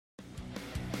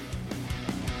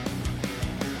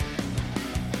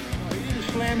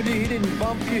slammed you, he didn't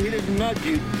bump you, he didn't nudge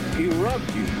you, he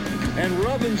rubbed you. And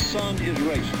rubbing, son, is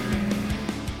racing.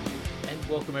 And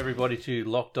welcome everybody to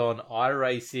Locked On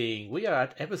iRacing. We are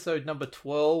at episode number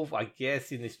 12, I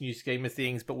guess, in this new scheme of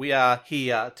things, but we are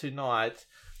here tonight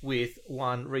with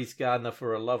one Reese Gardner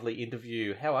for a lovely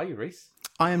interview. How are you, Reese?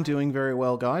 I am doing very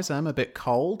well, guys. I'm a bit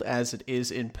cold, as it is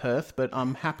in Perth, but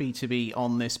I'm happy to be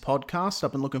on this podcast.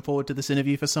 I've been looking forward to this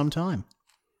interview for some time.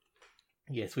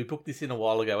 Yes, we booked this in a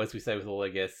while ago, as we say with all our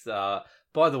guests.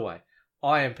 By the way,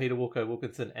 I am Peter Wilco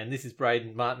Wilkinson, and this is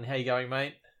Braden Martin. How you going,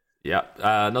 mate? Yeah,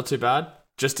 not too bad.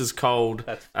 Just as cold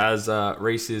as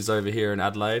Reese is over here in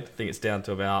Adelaide. I think it's down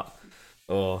to about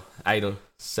 8 or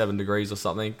 7 degrees or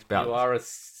something. You are a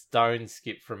stone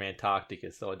skip from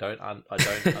Antarctica, so I don't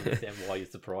understand why you're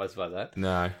surprised by that.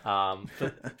 No.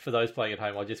 For those playing at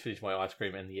home, I just finished my ice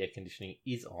cream and the air conditioning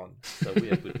is on, so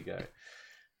we are good to go.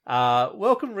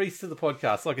 Welcome, Reese, to the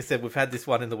podcast. Like I said, we've had this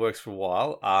one in the works for a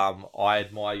while. I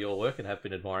admire your work and have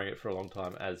been admiring it for a long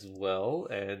time as well,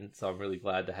 and so I'm really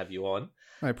glad to have you on.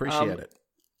 I appreciate it.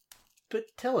 But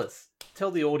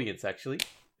tell the audience, actually,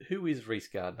 who is Reese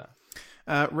Gardner?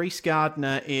 Reese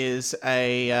Gardner is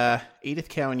a Edith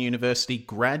Cowan University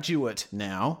graduate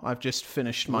now. I've just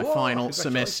finished my final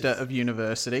semester of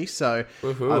university, so...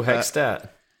 Woohoo, heck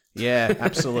stat. Yeah,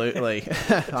 absolutely.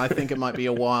 I think it might be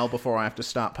a while before I have to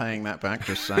start paying that back,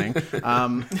 just saying.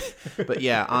 But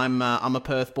yeah, I'm a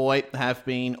Perth boy, have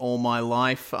been all my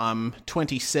life. I'm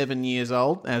 27 years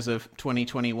old as of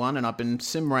 2021, and I've been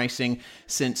sim racing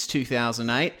since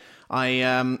 2008.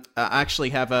 I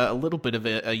actually have a little bit of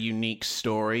a unique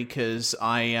story because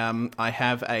I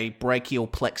have a brachial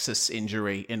plexus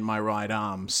injury in my right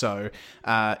arm. So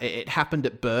it happened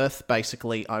at birth.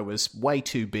 Basically, I was way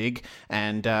too big,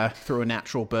 and through a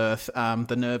natural birth,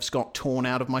 the nerves got torn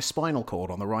out of my spinal cord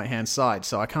on the right-hand side,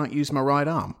 so I can't use my right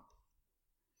arm.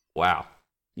 Wow.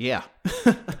 Yeah.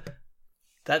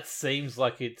 That seems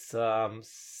like it's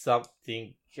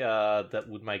something that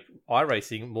would make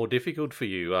iRacing more difficult for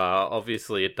you.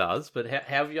 Obviously it does, but how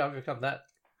have you overcome that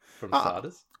from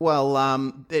starters?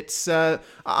 Well, it's.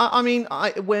 I mean,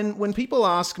 when people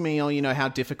ask me, how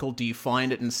difficult do you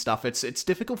find it and stuff, it's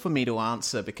difficult for me to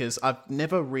answer because I've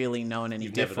never really known any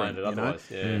different. Never known it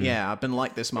otherwise, Yeah, I've been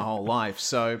like this my whole life.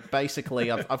 So basically,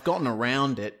 I've gotten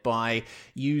around it by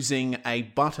using a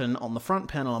button on the front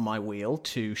panel of my wheel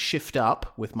to shift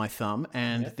up with my thumb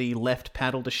and the left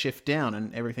paddle to shift down,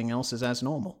 and everything else is as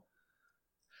normal.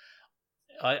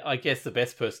 I guess the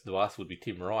best person to ask would be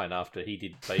Tim Ryan after he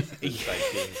did basically the same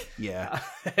thing. Yeah.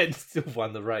 And still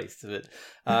won the race. But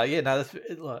that's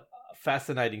a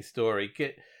fascinating story.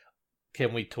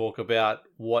 Can we talk about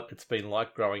what it's been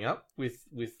like growing up with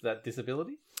that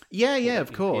disability? Yeah,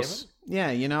 of course. Yeah,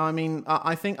 I mean,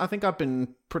 I think I've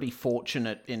been pretty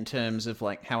fortunate in terms of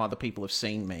like how other people have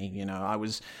seen me. I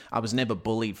was never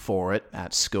bullied for it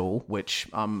at school, which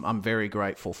I'm very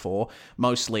grateful for.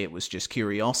 Mostly it was just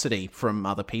curiosity from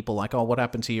other people, like, oh, what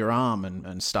happened to your arm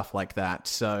and stuff like that.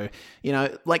 So,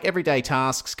 like everyday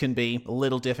tasks can be a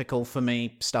little difficult for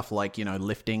me. Stuff like,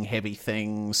 lifting heavy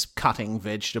things, cutting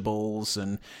vegetables,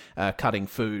 and cutting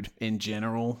food in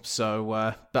general.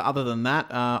 So, but other than that,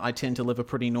 I tend to live a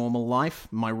pretty normal life.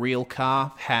 My real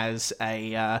car has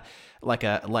a like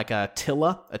a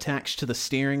tiller attached to the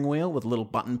steering wheel with a little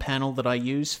button panel that I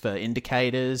use for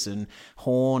indicators and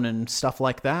horn and stuff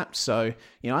like that. So,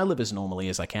 I live as normally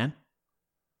as I can.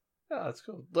 Oh, that's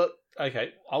cool. Look,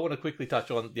 okay, I want to quickly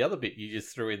touch on the other bit you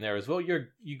just threw in there as well.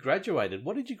 You graduated.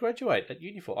 What did you graduate at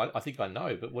uni for? I think I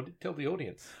know, but tell the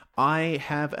audience. I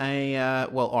have or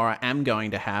I am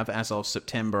going to have, as of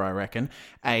September, I reckon,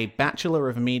 a Bachelor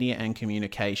of Media and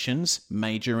Communications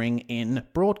majoring in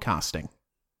broadcasting.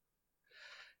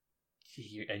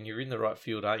 And you're in the right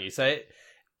field, aren't you? So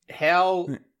how...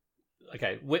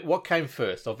 Okay, what came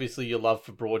first? Obviously, your love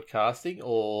for broadcasting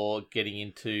or getting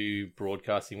into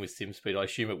broadcasting with SimSpeed? I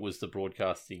assume it was the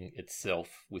broadcasting itself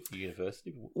with the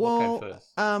university. What came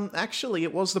first? Actually,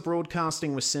 it was the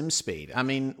broadcasting with SimSpeed. I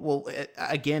mean,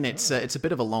 again, it's a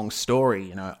bit of a long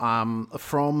story,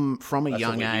 from a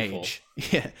young age.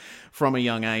 Yeah, from a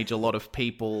young age, a lot of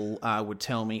people would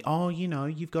tell me, oh,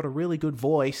 you've got a really good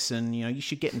voice and, you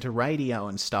should get into radio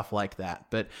and stuff like that.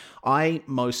 But I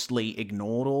mostly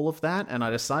ignored all of that and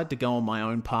I decided to go on my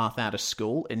own path out of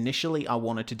school. Initially, I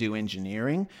wanted to do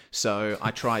engineering. So I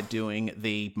tried doing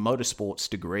the motorsports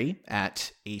degree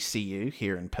at ECU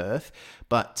here in Perth.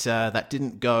 But that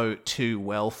didn't go too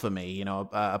well for me.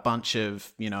 A bunch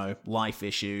of, life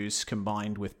issues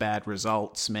combined with bad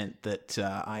results meant that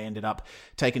I ended up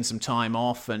taking some time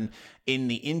off. And in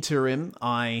the interim,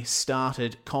 I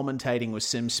started commentating with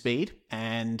SimSpeed.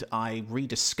 And and I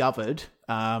rediscovered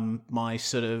my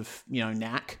sort of,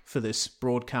 knack for this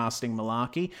broadcasting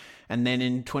malarkey. And then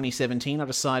in 2017, I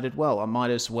decided, well, I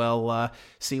might as well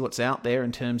see what's out there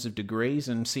in terms of degrees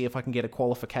and see if I can get a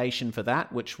qualification for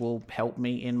that, which will help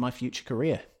me in my future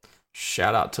career.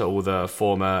 Shout out to all the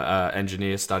former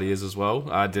engineer studiers as well.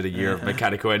 I did a year of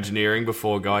mechanical engineering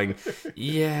before going,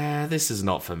 yeah, this is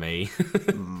not for me.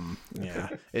 Yeah,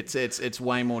 it's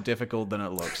way more difficult than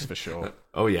it looks, for sure.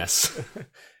 Oh, yes.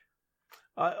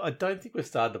 I don't think we've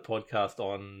started the podcast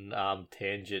on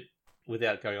tangent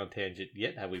without going on tangent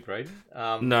yet, have we, Braden?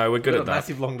 No, we're good at that. A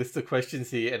massive long list of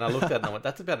questions here, and I looked at it and I went,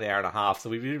 that's about an hour and a half, so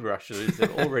we really rushed through this,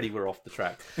 and already we're off the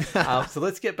track. So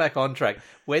let's get back on track.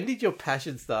 When did your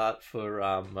passion start for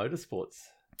motorsports?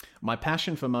 My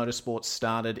passion for motorsports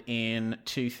started in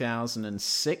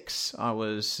 2006. I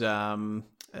was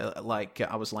like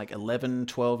 11,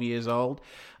 12 years old.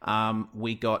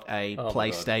 We got a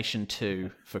PlayStation 2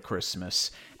 for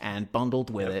Christmas, and bundled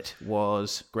with it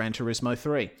was Gran Turismo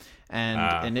 3.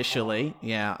 And initially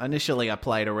I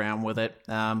played around with it,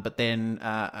 but then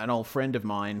an old friend of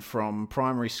mine from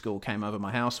primary school came over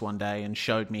my house one day and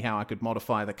showed me how I could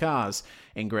modify the cars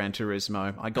in Gran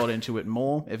Turismo. I got into it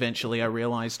more. Eventually I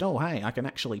realized, oh, hey, I can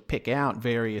actually pick out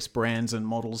various brands and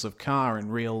models of car in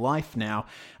real life now.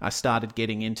 I started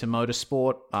getting into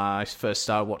motorsport. I first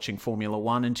started watching Formula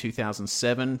One in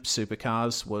 2007.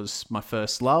 Supercars was my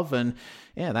first love, and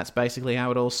yeah, that's basically how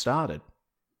it all started.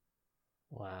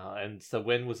 Wow. And so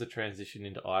when was the transition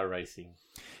into iRacing?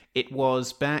 It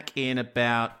was back in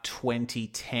about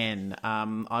 2010.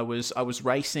 I was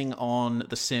racing on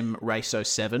the sim Race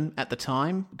 07 at the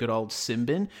time, good old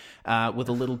Simbin, with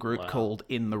a little group called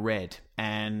In the Red.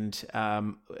 And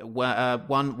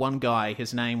one guy,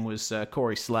 his name was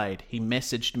Corey Slade. He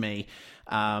messaged me,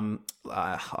 I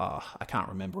can't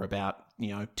remember, about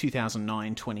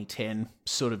 2009, 2010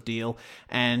 sort of deal.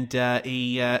 And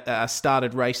he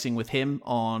started racing with him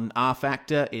on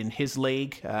R-Factor in his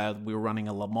league. We were running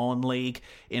a Le Mans league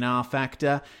in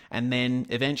R-Factor. And then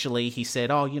eventually he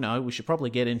said, we should probably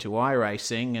get into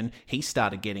iRacing. And he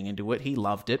started getting into it. He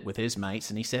loved it with his mates.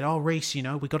 And he said, Reese,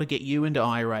 we got to get you into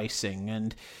iRacing.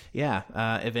 And yeah,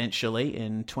 eventually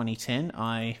in 2010,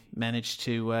 I managed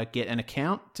to get an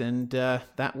account. And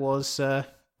that was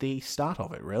the start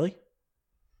of it, really.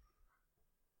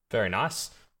 Very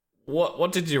nice.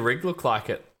 What did your rig look like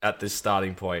at this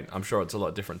starting point? I'm sure it's a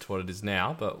lot different to what it is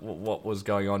now, but what was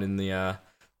going on in the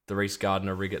Reese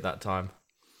Gardner rig at that time?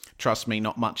 Trust me,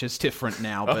 not much is different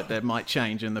now, but it might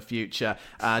change in the future.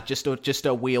 Just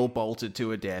a wheel bolted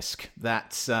to a desk.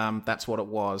 That's what it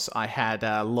was. I had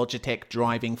a Logitech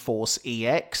Driving Force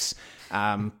EX.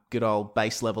 Good old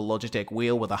base level Logitech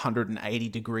wheel with 180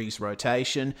 degrees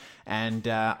rotation, and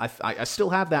I still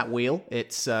have that wheel.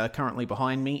 It's currently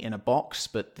behind me in a box,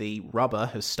 but the rubber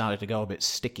has started to go a bit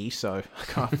sticky, so I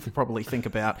can't probably think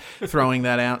about throwing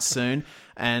that out soon.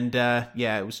 And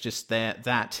it was just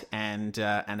that and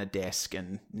a desk.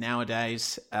 And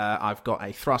nowadays I've got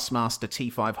a Thrustmaster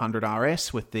T500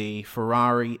 RS with the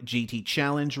Ferrari GT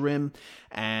Challenge rim,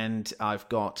 and I've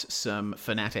got some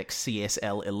Fanatec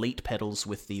CSL Elite pedals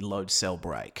with the load cell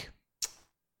brake.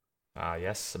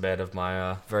 Yes, a bit of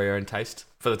my very own taste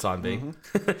for the time being.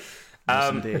 Mm-hmm.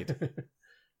 Yes, indeed.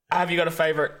 Have you got a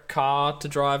favourite car to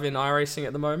drive in iRacing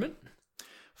at the moment?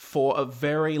 For a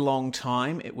very long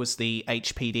time, it was the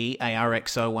HPD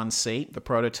ARX01C, the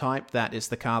prototype. That is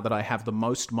the car that I have the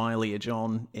most mileage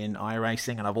on in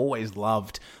iRacing, and I've always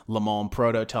loved Le Mans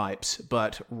prototypes.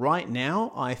 But right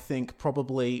now, I think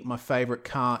probably my favorite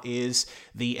car is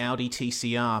the Audi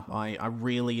TCR. I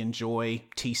really enjoy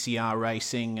TCR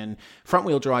racing, and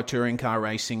front-wheel drive touring car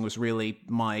racing was really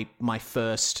my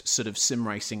first sort of sim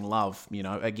racing love.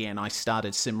 Again, I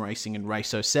started sim racing in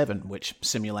Race 07, which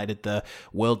simulated the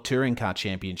World Touring Car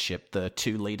Championship, the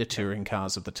 2-litre touring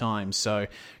cars of the time. So,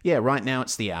 yeah, right now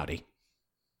it's the Audi.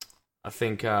 I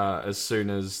think as soon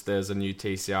as there's a new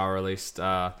TCR released,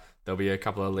 there'll be a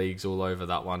couple of leagues all over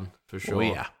that one, for sure. Oh,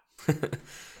 yeah. Looking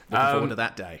forward to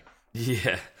that day.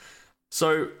 Yeah.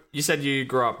 So, you said you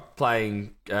grew up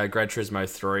playing Gran Turismo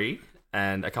 3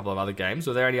 and a couple of other games.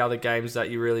 Were there any other games that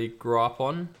you really grew up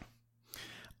on?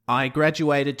 I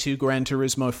graduated to Gran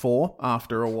Turismo 4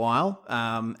 after a while,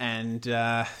 and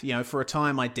for a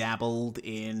time I dabbled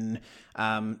in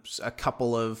a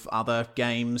couple of other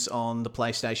games on the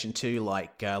PlayStation 2,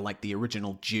 like the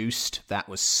original Juiced. That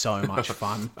was so much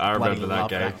fun. I remember that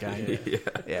game.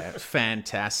 Yeah,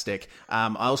 fantastic.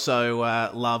 I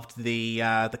also loved the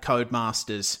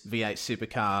Codemasters V8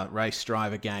 Supercar race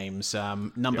driver games.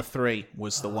 Number 3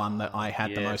 was the one that I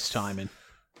had the most time in.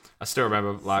 I still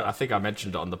remember, like, I think I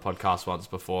mentioned it on the podcast once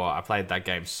before. I played that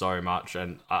game so much,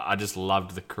 and I just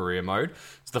loved the career mode.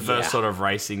 It's the first sort of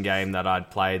racing game that I'd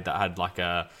played that had like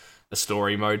a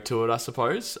story mode to it, I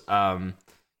suppose. Gran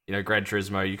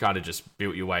Turismo, you kind of just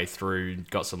built your way through,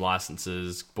 got some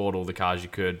licenses, bought all the cars you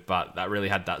could, but that really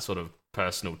had that sort of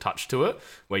personal touch to it,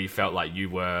 where you felt like you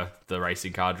were the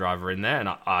racing car driver in there. And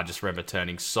I just remember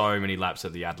turning so many laps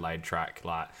at the Adelaide track,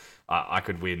 like. I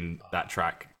could win that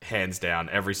track hands down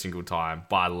every single time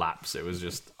by laps. It was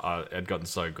just, I'd gotten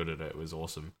so good at it. It was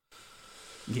awesome.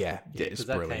 Yeah, because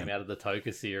that came out of the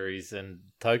Toka series, and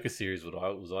Toka series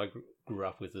I grew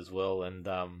up with as well. And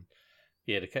to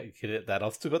get that,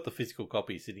 I've still got the physical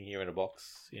copy sitting here in a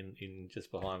box in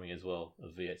just behind me as well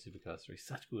of V8 Supercars 3.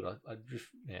 Such good.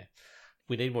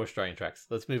 We need more Australian tracks.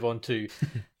 Let's move on to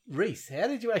Reese. How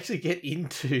did you actually get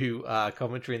into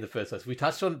commentary in the first place? We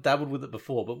touched on, dabbled with it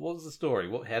before, but what was the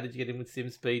story? How did you get in with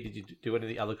SimSpeed? Did you do any of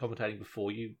the other commentating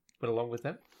before you went along with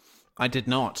them? I did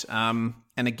not. And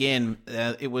again,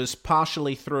 it was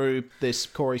partially through this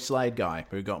Corey Slade guy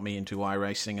who got me into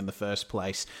iRacing in the first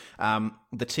place.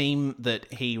 The team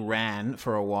that he ran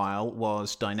for a while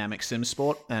was Dynamic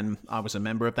SimSport, and I was a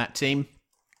member of that team.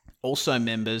 Also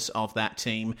members of that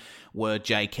team were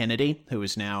Jay Kennedy, who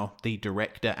is now the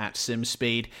director at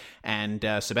SimSpeed, and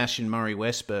Sebastian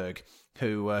Murray-Westberg,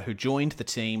 who joined the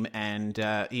team, and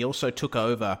he also took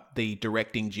over the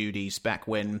directing duties back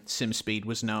when SimSpeed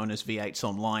was known as V8s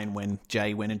Online, when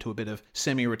Jay went into a bit of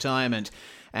semi-retirement.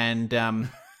 And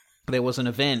there was an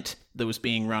event that was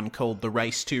being run called the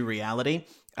Race to Reality,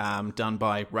 done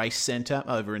by Race Centre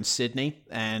over in Sydney,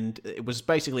 and it was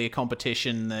basically a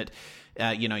competition that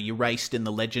you raced in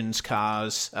the Legends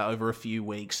cars over a few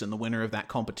weeks, and the winner of that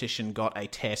competition got a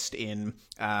test in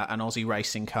an Aussie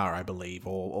racing car, I believe,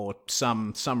 or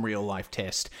some real life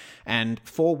test. And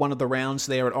for one of the rounds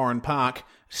there at Oran Park,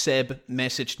 Seb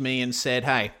messaged me and said,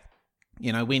 "Hey,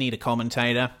 we need a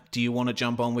commentator. Do you want to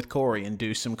jump on with Corey and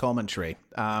do some commentary?"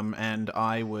 And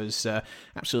I was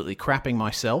absolutely crapping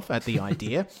myself at the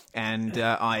idea. And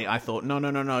I thought,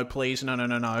 no, please,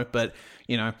 no. But,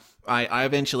 I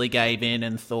eventually gave in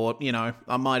and thought,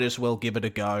 I might as well give it a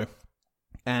go.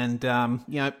 And,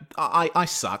 I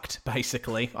sucked,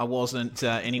 basically. I wasn't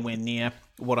anywhere near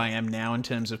what I am now in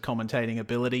terms of commentating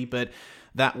ability, but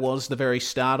that was the very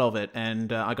start of it,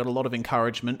 and I got a lot of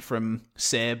encouragement from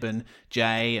Seb and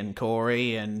Jay and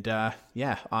Corey, and I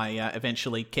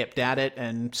eventually kept at it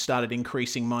and started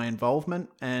increasing my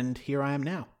involvement, and here I am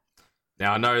now.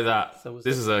 Now, I know that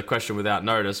this is a question without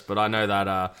notice, but I know that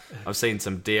I've seen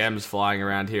some DMs flying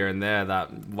around here and there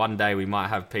that one day we might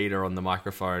have Peter on the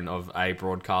microphone of a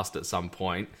broadcast at some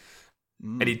point.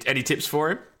 Any tips for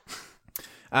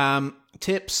him?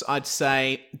 Tips, I'd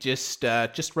say just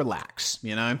relax,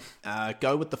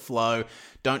 go with the flow.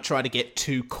 Don't try to get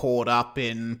too caught up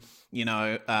in,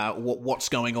 what's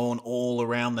going on all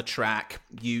around the track.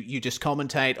 You just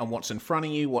commentate on what's in front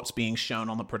of you, what's being shown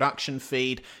on the production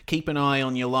feed. Keep an eye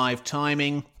on your live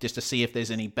timing just to see if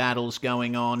there's any battles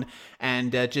going on,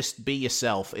 and just be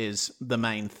yourself is the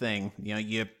main thing.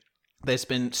 There's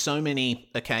been so many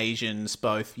occasions,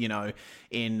 both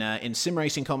in sim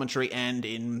racing commentary and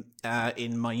in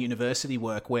my university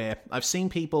work, where I've seen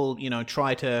people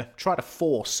try to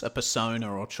force a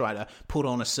persona or try to put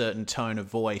on a certain tone of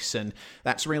voice, and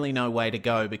that's really no way to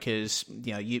go, because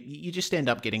you just end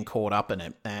up getting caught up in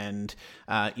it, and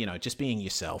just being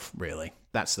yourself, really,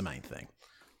 that's the main thing.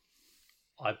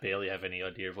 I barely have any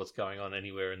idea of what's going on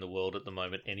anywhere in the world at the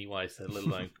moment anyway, so let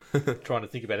alone trying to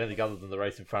think about anything other than the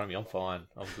race in front of me. I'm fine.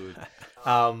 I'm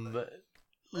good.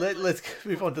 Let's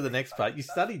move on to the next part. You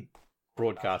studied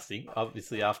broadcasting,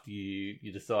 obviously, after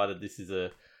you decided this is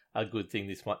a good thing.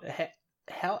 This might.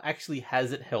 How actually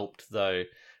has it helped, though,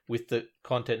 with the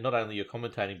content, not only your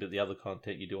commentating, but the other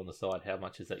content you do on the side? How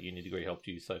much has that uni degree helped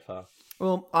you so far?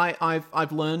 Well,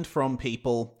 I've learned from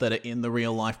people that are in the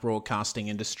real life broadcasting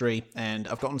industry, and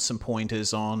I've gotten some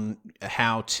pointers on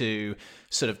how to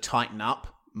sort of tighten up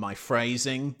my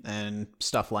phrasing and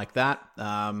stuff like that.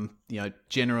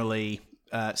 Generally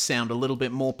sound a little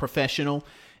bit more professional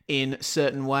in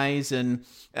certain ways, and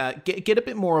get a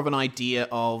bit more of an idea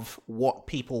of what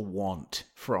people want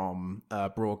from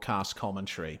broadcast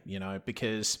commentary,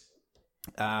 because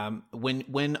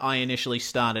when I initially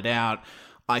started out,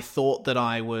 I thought that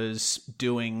I was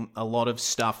doing a lot of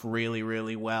stuff really,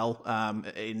 really well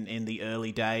in the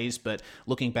early days, but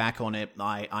looking back on it,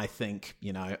 I think,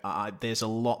 there's a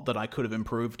lot that I could have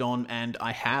improved on, and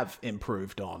I have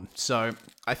improved on. So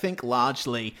I think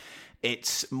largely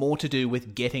It's more to do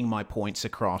with getting my points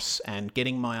across and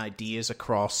getting my ideas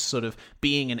across, sort of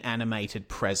being an animated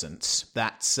presence.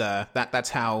 That's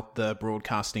how the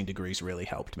broadcasting degrees really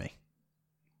helped me.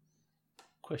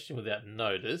 Question without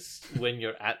notice. When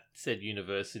you're at said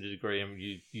university degree and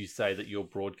you say that you're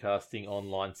broadcasting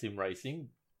online sim racing,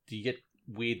 do you get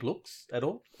weird looks at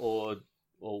all, or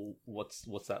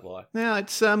what's that like? Now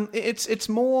it's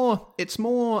more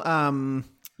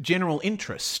general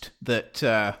interest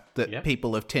that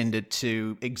people have tended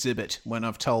to exhibit when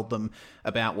I've told them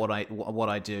about what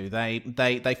I do.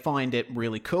 They find it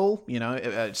really cool.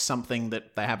 It's something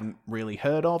that they haven't really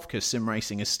heard of, because sim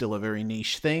racing is still a very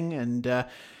niche thing. And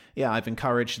I've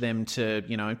encouraged them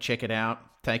to check it out,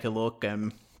 take a look,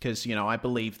 because I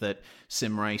believe that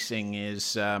sim racing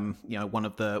is one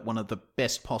of the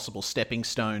best possible stepping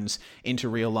stones into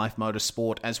real life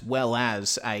motorsport, as well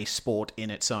as a sport in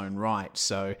its own right.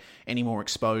 So any more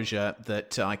exposure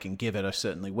that I can give it, I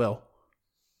certainly will.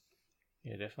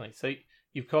 Yeah, definitely. So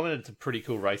you've commented some pretty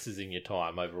cool races in your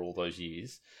time over all those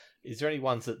years. Is there any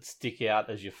ones that stick out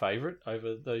as your favourite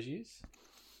over those years?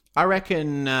 I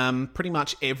reckon pretty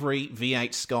much every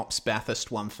V8 Scops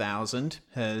Bathurst 1000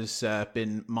 has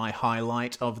been my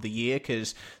highlight of the year,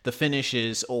 because the finish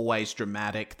is always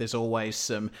dramatic. There's always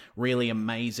some really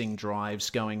amazing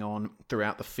drives going on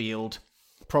throughout the field.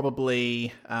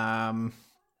 Probably...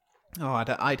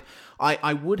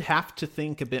 I would have to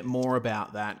think a bit more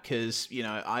about that, because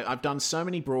I've done so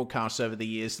many broadcasts over the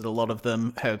years that a lot of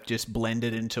them have just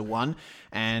blended into one,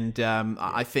 and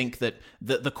I think that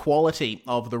the quality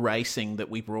of the racing that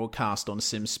we broadcast on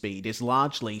SimSpeed is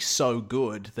largely so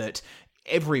good that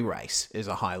every race is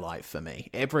a highlight for me.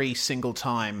 Every single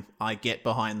time I get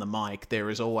behind the mic, there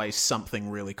is always something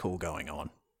really cool going on.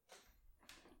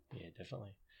 Yeah, definitely.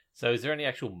 So is there any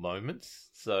actual moments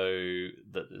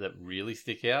that really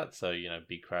stick out? So,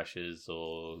 big crashes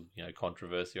or,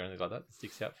 controversy or anything like that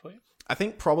sticks out for you? I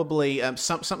think probably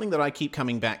something that I keep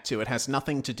coming back to. It has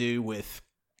nothing to do with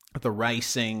the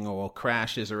racing or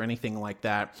crashes or anything like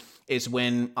that, is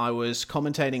when I was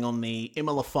commentating on the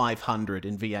Imola 500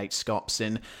 in V8 Scops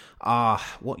in,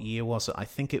 what year was it? I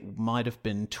think it might have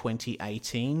been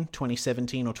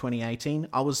 2017 or 2018.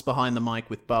 I was behind the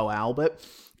mic with Bo Albert,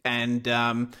 and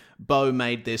Bo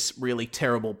made this really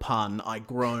terrible pun. I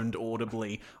groaned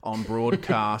audibly on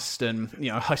broadcast, and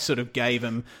I sort of gave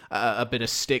him a bit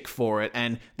of stick for it.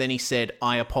 And then he said,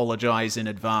 "I apologize in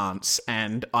advance,"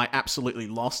 and I absolutely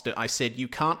lost it. I said, "You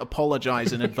can't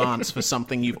apologize in advance for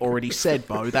something you've already said,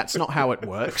 Bo. That's not how it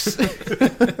works."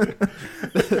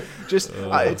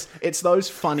 It's those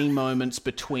funny moments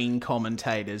between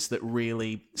commentators that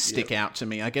really stick out to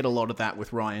me. I get a lot of that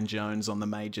with Ryan Jones on the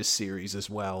Majors series as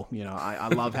well. I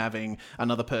love having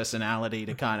another personality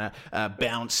to kind of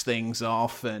bounce things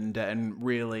off and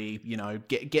really,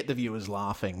 get the viewers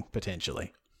laughing,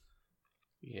 potentially.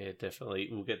 Yeah, definitely.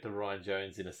 We'll get to Ryan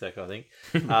Jones in a sec, I think.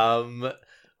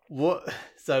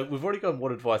 So we've already gone,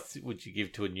 what advice would you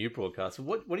give to a new broadcaster?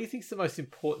 What do you think is the most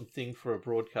important thing for a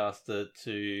broadcaster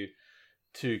to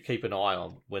keep an eye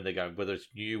on when they're going, whether it's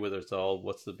new, whether it's old?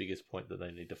 What's the biggest point that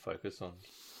they need to focus on?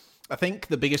 I think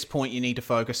the biggest point you need to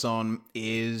focus on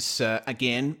is,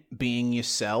 again, being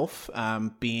yourself,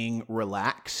 being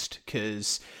relaxed,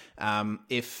 because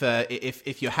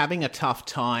if you're having a tough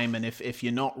time and if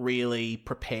you're not really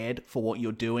prepared for what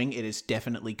you're doing, it is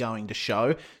definitely going to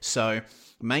show. So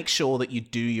make sure that you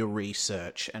do your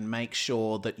research and make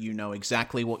sure that you know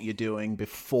exactly what you're doing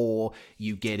before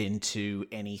you get into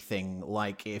anything.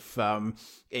 Like if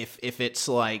it's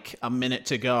like a minute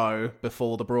to go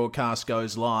before the broadcast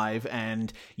goes live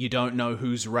and you don't know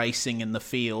who's racing in the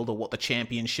field or what the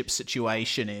championship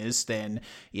situation is, then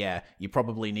yeah, you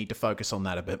probably need to focus on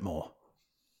that a bit more.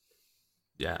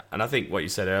 Yeah, and I think what you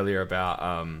said earlier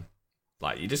about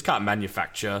you just can't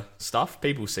manufacture stuff.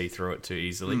 People see through it too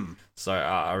easily. So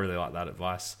I really like that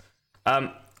advice.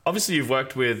 Obviously, you've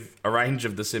worked with a range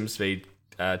of the SimSpeed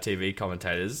TV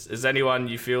commentators. Is anyone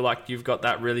you feel like you've got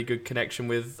that really good connection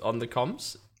with on the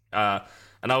comms?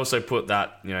 And I also put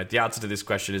that, the answer to this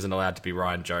question isn't allowed to be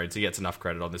Ryan Jones. He gets enough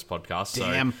credit on this podcast.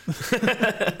 Damn. So.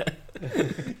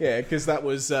 Yeah, because that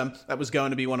was going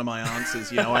to be one of my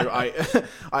answers.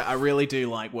 I really do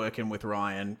like working with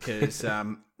Ryan because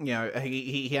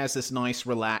he has this nice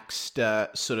relaxed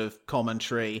sort of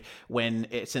commentary when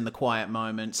it's in the quiet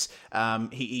moments.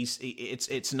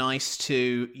 It's nice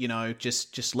to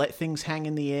just let things hang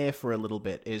in the air for a little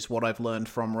bit is what I've learned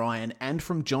from Ryan and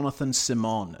from Jonathan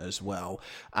Simon as well.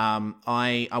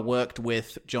 I worked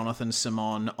with Jonathan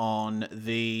Simon on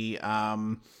the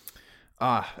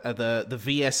The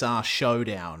VSR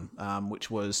Showdown,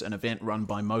 which was an event run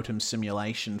by Motum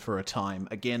Simulation for a time.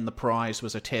 Again, the prize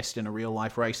was a test in a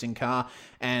real-life racing car,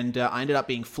 and I ended up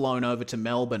being flown over to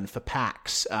Melbourne for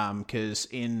PAX, because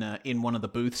in one of the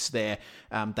booths there,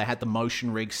 they had the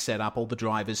motion rigs set up, all the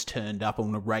drivers turned up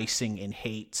and were racing in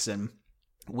heats, and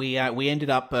we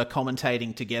ended up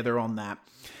commentating together on that.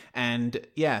 And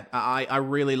yeah, I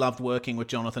really loved working with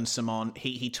Jonathan Simon.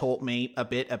 He taught me a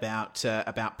bit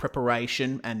about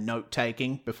preparation and note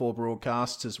taking before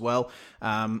broadcasts as well.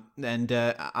 And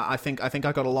I think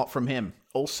I got a lot from him.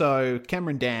 Also,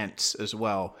 Cameron Dance as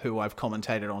well, who I've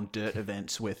commentated on dirt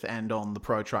events with and on the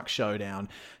Pro Truck Showdown.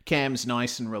 Cam's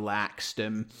nice and relaxed,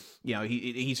 and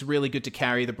he's really good to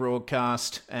carry the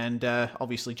broadcast. And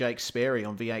obviously Jake Sperry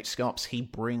on V8 Scops, he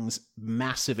brings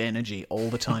massive energy all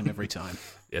the time, every time.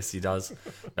 Yes, he does.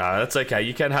 No, that's okay.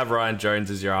 You can have Ryan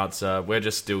Jones as your answer. We're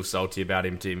just still salty about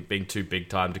him being too big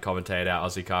time to commentate our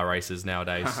Aussie car races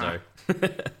nowadays. So,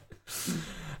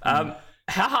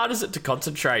 how hard is it to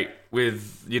concentrate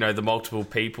with the multiple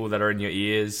people that are in your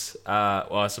ears?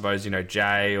 Well, I suppose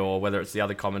Jay, or whether it's the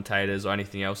other commentators or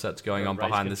anything else that's going on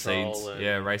behind the scenes.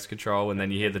 Race control, and then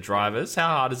you hear the drivers.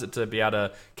 How hard is it to be able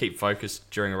to keep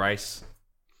focused during a race?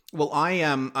 Well, I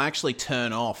actually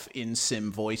turn off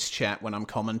in-sim voice chat when I'm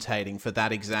commentating for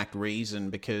that exact reason,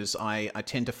 because I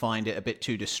tend to find it a bit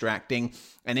too distracting.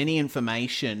 And any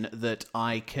information that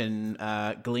I can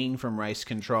glean from race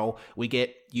control, we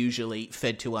get usually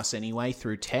fed to us anyway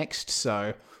through text,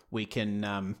 so we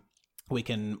can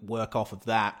work off of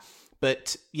that.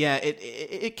 But yeah,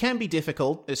 it can be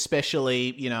difficult, especially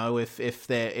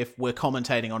if we're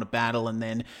commentating on a battle and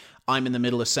then I'm in the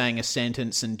middle of saying a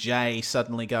sentence and Jay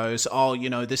suddenly goes,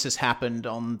 this has happened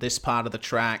on this part of the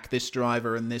track, this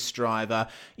driver and this driver.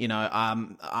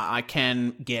 I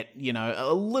can get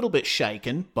a little bit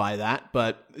shaken by that,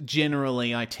 but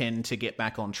generally I tend to get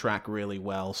back on track really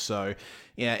well. So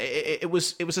yeah, it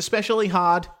was especially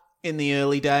hard in the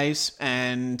early days,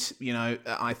 and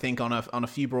I think on a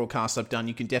few broadcasts I've done,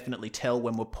 you can definitely tell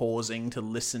when we're pausing to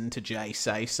listen to Jay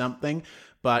say something.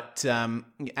 But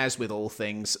as with all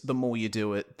things, the more you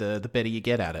do it, the better you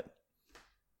get at it.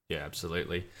 Yeah,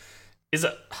 absolutely. Is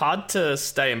it hard to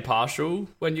stay impartial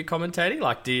when you're commentating?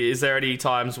 Like, is there any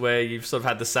times where you've sort of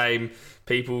had the same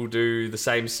people do the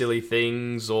same silly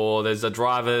things, or there's a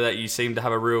driver that you seem to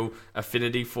have a real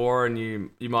affinity for and you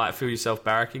might feel yourself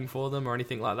barracking for them or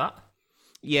anything like that?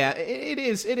 Yeah, it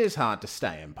is hard to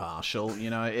stay impartial.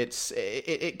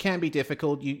 It can be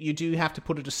difficult. You do have to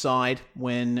put it aside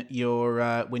when you're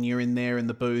in there in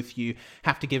the booth. You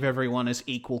have to give everyone as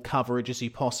equal coverage as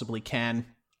you possibly can.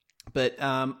 But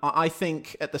I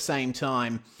think at the same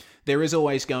time, there is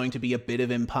always going to be a bit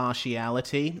of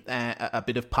partiality,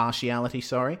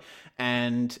 sorry.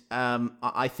 And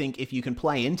I think if you can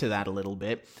play into that a little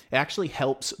bit, it actually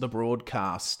helps the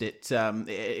broadcast. It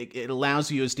allows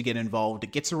viewers to get involved.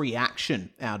 It gets a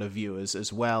reaction out of viewers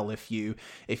as well. If you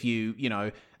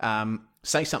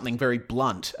say something very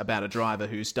blunt about a driver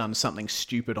who's done something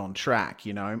stupid on track,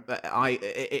 it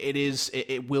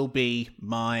will be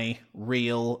my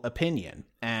real opinion.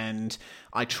 And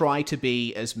I try to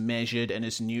be as measured and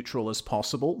as neutral as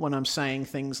possible when I'm saying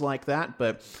things like that,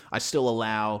 but I still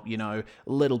allow, a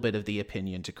little bit of the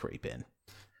opinion to creep in.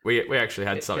 We actually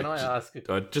had something. Can I ask?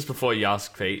 Just before you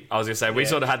ask, Pete, I was going to say, we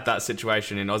sort of had that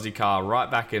situation in Aussie Car right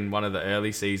back in one of the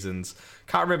early seasons.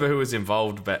 Can't remember who was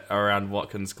involved, but around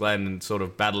Watkins Glen and sort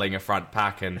of battling a front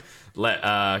pack and let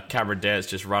Cameron Dance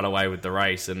just run away with the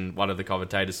race. And one of the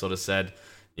commentators sort of said,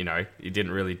 he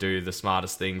didn't really do the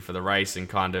smartest thing for the race and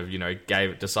kind of,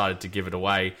 decided to give it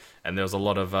away. And there was a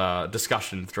lot of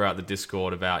discussion throughout the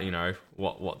Discord about,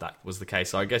 what that was the case.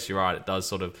 So I guess you're right. It does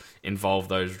sort of involve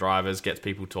those drivers, gets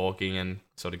people talking, and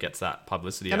sort of gets that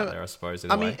publicity out there, I suppose, in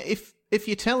a way. mean, if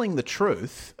you're telling the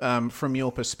truth from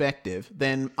your perspective,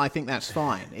 then I think that's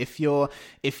fine. If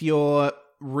you're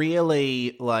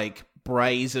really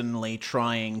brazenly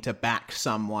trying to back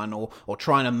someone or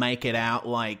trying to make it out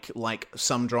like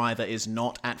some driver is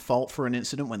not at fault for an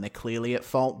incident when they're clearly at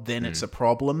fault, then it's a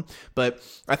problem. But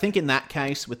I think in that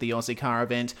case with the Aussie Car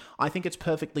event, I think it's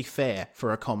perfectly fair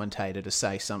for a commentator to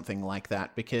say something like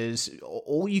that, because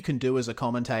all you can do as a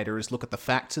commentator is look at the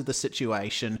facts of the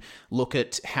situation, look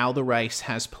at how the race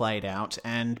has played out,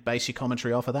 and base your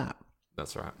commentary off of that.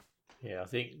 That's right. Yeah, I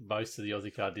think most of the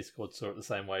Aussie Car Discord saw it the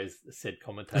same way as said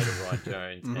commentator Ryan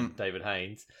Jones and David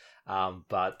Haynes,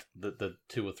 but the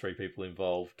two or three people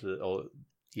involved,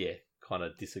 kind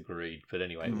of disagreed. But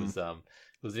anyway, it was an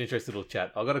interesting little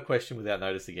chat. I got a question without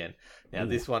notice again. Now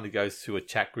this one goes to a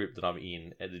chat group that I'm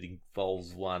in, and it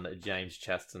involves one James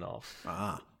Chastanoff.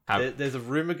 There's a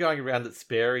rumor going around that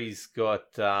Sperry's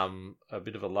got a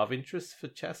bit of a love interest for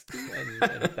Chastity,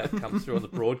 and if that comes through on the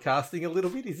broadcasting a little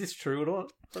bit. Is this true at all?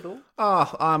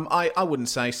 I wouldn't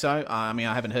say so. I mean,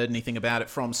 I haven't heard anything about it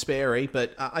from Sperry,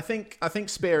 but I think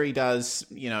Sperry does.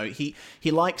 You know, he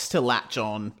likes to latch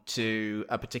on to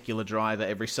a particular driver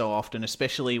every so often,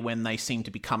 especially when they seem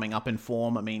to be coming up in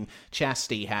form. I mean,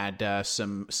 Chastity had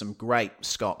some great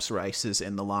Scops races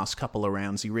in the last couple of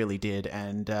rounds. He really did,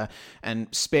 and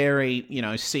Sperry, you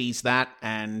know, sees that,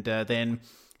 and then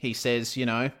he says, you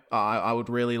know, I would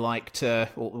really like to,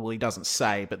 well, he doesn't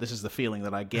say, but this is the feeling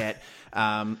that I get,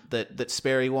 that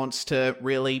Sperry wants to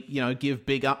really, you know, give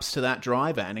big ups to that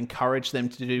driver and encourage them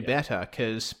to do better,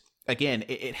 because, again,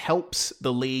 it helps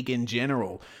the league in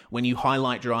general when you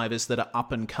highlight drivers that are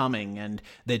up and coming and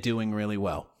they're doing really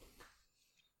well.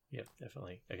 Yeah,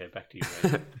 definitely. Okay, back to you,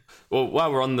 Ray. Well,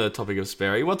 while we're on the topic of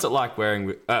Sperry, what's it like working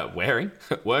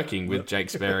with Jake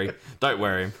Sperry? Don't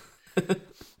wear him.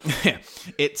 Yeah,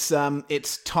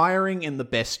 it's tiring in the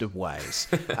best of ways,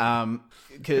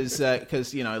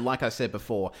 because you know, like I said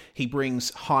before, he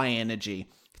brings high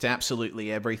energy to absolutely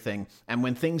everything, and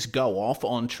when things go off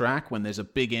on track, when there's a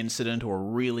big incident or a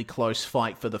really close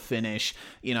fight for the finish,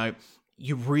 you know,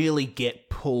 you really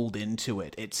get pulled into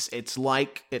it. It's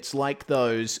like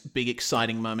those big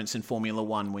exciting moments in Formula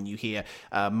One when you hear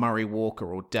Murray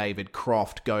Walker or David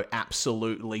Croft go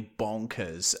absolutely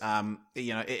bonkers.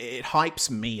 You know, it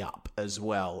hypes me up as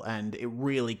well, and it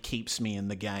really keeps me in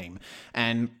the game.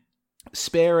 And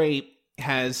Sperry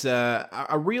has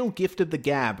a real gift of the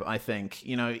gab, I think.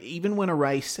 You know, even when a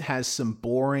race has some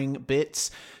boring bits,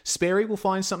 Sperry will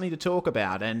find something to talk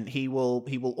about, and he will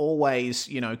always,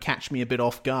 you know, catch me a bit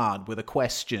off guard with a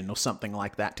question or something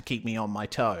like that to keep me on my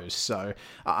toes. So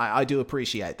I do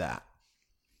appreciate that.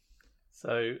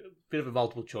 So, a bit of a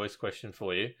multiple choice question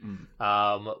for you.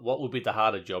 What would be the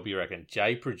harder job, you reckon?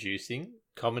 Jay producing,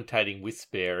 commentating with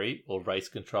Sperry, or race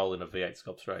control in a V8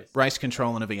 Scops race? Race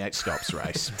control in a V8 Scops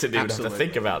race. Didn't even have to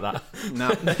think about that.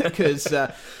 No,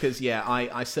 because yeah,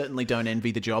 I certainly don't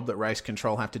envy the job that race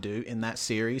control have to do in that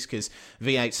series, because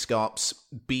V8 Scops,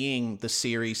 being the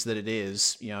series that it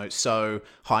is, you know, so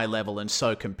high level and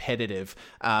so competitive,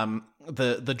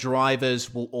 the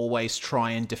drivers will always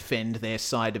try and defend their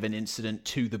side of an incident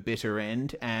to the bitter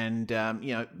end, and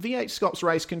you know, V8 Scops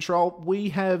race control, we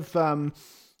have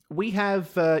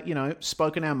you know,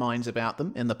 spoken our minds about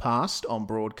them in the past on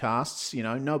broadcasts. You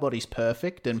know, nobody's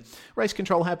perfect, and Race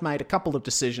Control have made a couple of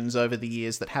decisions over the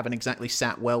years that haven't exactly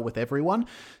sat well with everyone.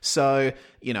 So,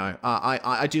 you know,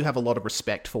 I do have a lot of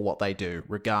respect for what they do,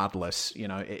 regardless. You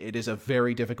know, it is a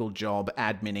very difficult job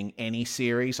adminning any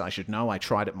series. I should know. I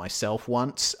tried it myself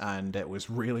once, and it was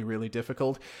really, really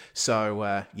difficult.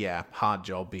 So, yeah, hard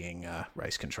job being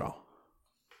Race Control.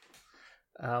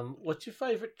 What's your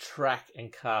favourite track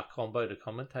and car combo to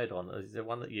commentate on? Is there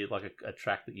one that you like, a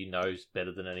track that you know's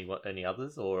better than any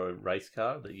others, or a race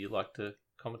car that you like to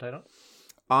commentate on?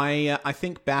 I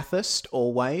think Bathurst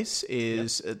always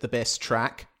is the best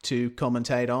track to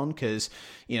commentate on, because,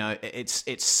 you know, it's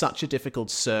such a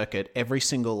difficult circuit. Every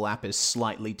single lap is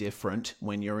slightly different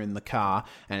when you're in the car,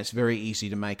 and it's very easy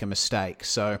to make a mistake.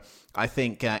 So I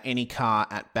think any car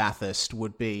at Bathurst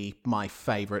would be my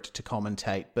favourite to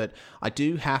commentate. But I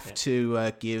do have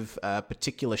to give a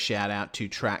particular shout out to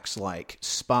tracks like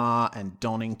Spa and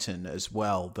Donington as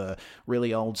well, the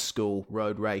really old school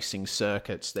road racing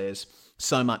circuits. There's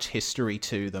so much history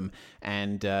to them,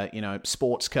 and you know,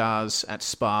 sports cars at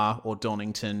Spa or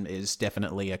Donington is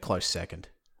definitely a close second.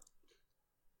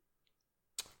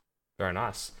 Very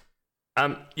nice.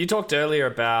 You talked earlier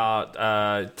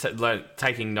about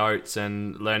taking notes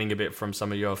and learning a bit from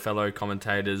some of your fellow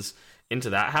commentators into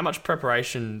that. How much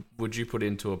preparation would you put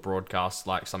into a broadcast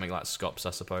like something like Scops,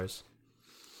 I suppose?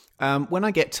 When I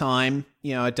get time,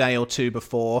 you know, a day or two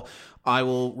before, I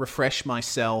will refresh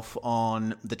myself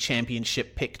on the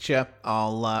championship picture.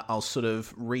 I'll sort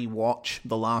of re-watch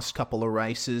the last couple of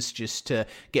races just to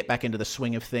get back into the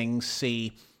swing of things,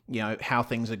 see, you know, how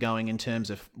things are going in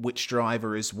terms of which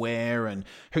driver is where and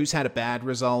who's had a bad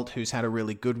result, who's had a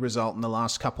really good result in the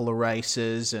last couple of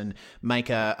races, and make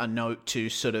a note to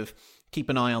sort of keep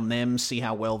an eye on them, see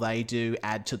how well they do,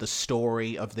 add to the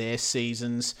story of their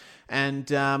seasons.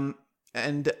 And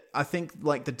I think,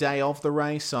 like, the day of the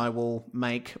race, I will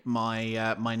make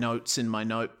my my notes in my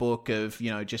notebook of, you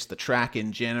know, just the track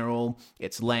in general,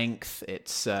 its length,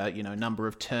 its you know, number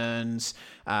of turns,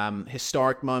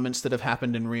 historic moments that have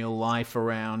happened in real life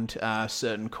around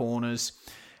certain corners,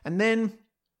 and then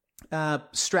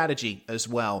Strategy as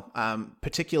well,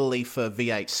 particularly for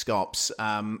V8 Scops.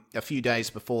 A few days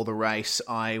before the race,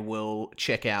 I will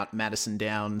check out Madison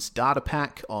Downs' data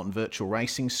pack on Virtual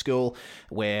Racing School,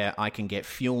 where I can get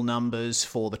fuel numbers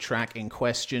for the track in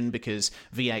question, because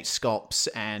V8 Scops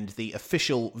and the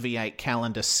official V8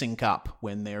 calendar sync up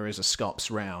when there is a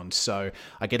Scops round. So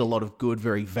I get a lot of good,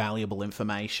 very valuable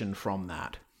information from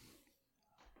that.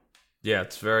 Yeah,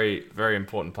 it's very, very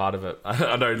important part of it.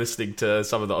 I know listening to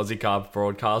some of the Aussie Carb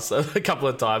broadcasts a couple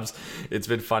of times, it's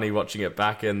been funny watching it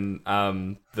back, and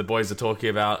the boys are talking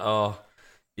about,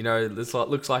 this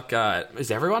looks like,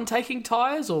 is everyone taking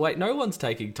tyres? Or wait, no one's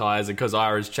taking tyres, and because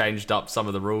Ira's changed up some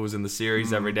of the rules in the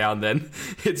series every now and then,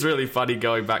 it's really funny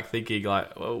going back thinking,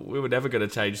 like, well, we were never going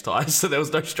to change tyres, so there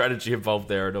was no strategy involved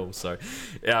there at all. So,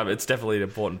 yeah, it's definitely an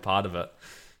important part of it.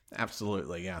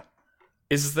 Absolutely, yeah.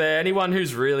 Is there anyone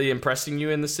who's really impressing you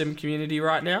in the sim community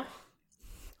right now?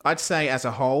 I'd say as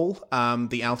a whole,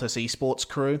 the Altus Esports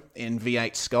crew in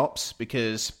V8 Scops,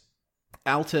 because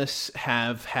Altus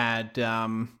have had,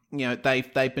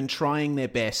 they've been trying their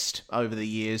best over the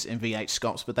years in V8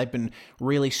 Scops, but they've been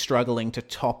really struggling to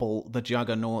topple the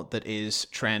juggernaut that is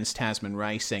Trans-Tasman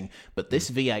Racing. But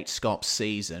this V8 Scops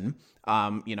season,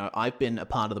 I've been a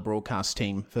part of the broadcast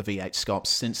team for V8 Scops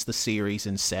since the series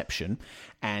inception,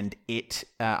 and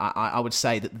I would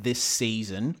say that this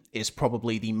season is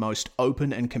probably the most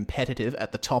open and competitive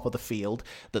at the top of the field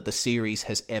that the series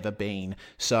has ever been.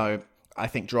 So I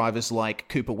think drivers like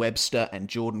Cooper Webster and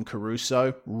Jordan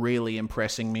Caruso really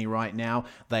impressing me right now.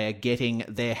 They are getting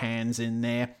their hands in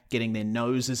there, getting their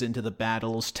noses into the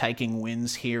battles, taking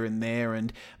wins here and there,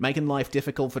 and making life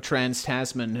difficult for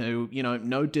Trans-Tasman, who,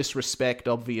 no disrespect,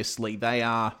 obviously, they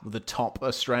are the top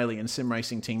Australian sim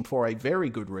racing team for a very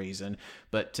good reason,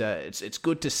 but it's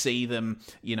good to see them,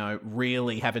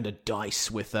 really having to dice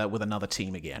with another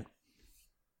team again.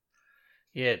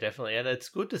 Yeah, definitely. And it's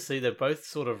good to see they're both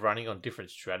sort of running on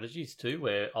different strategies too,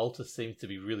 where Altus seems to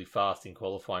be really fast in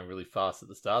qualifying, really fast at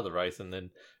the start of the race, and then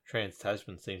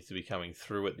Trans-Tasman seems to be coming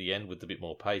through at the end with a bit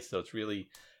more pace. So it's really,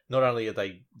 not only are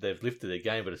they've lifted their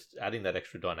game, but it's adding that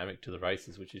extra dynamic to the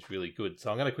races, which is really good. So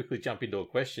I'm going to quickly jump into a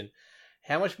question.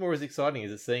 How much more is exciting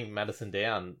is it seeing Madison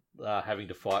Down having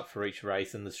to fight for each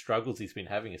race, and the struggles he's been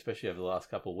having, especially over the last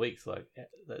couple of weeks? Like,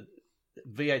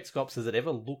 V8 Scops, has it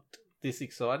ever looked this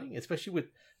exciting, especially with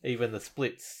even the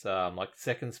splits, like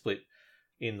second split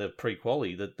in the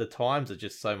pre-quali, the times are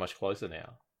just so much closer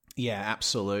now. Yeah,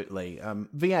 absolutely.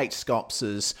 V8 Scops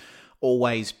has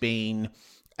always been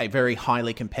a very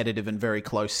highly competitive and very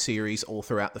close series all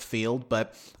throughout the field,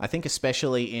 but I think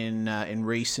especially in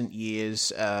recent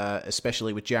years,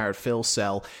 especially with Jared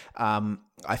Filsell,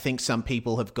 I think some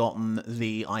people have gotten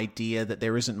the idea that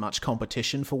there isn't much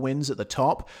competition for wins at the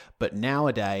top, but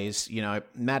nowadays,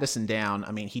 Madison Down,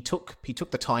 I mean, he took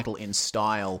the title in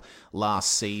style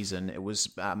last season. It was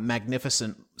a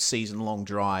magnificent season-long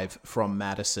drive from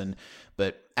Madison,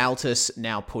 but Altus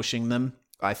now pushing them.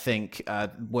 I think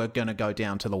we're going to go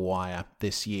down to the wire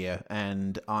this year,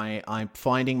 and I'm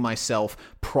finding myself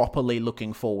properly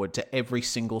looking forward to every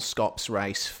single Scops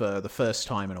race for the first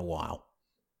time in a while.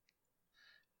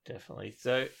 Definitely.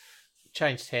 So,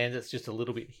 changed hands, it's just a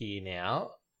little bit here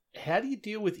now. How do you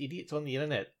deal with idiots on the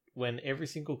internet when every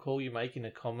single call you make in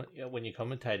a comment when you're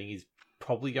commentating is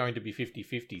probably going to be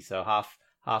 50-50? So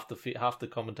half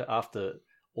the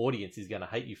audience is going to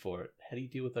hate you for it. How do you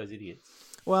deal with those idiots?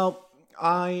 Well,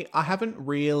 I haven't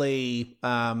really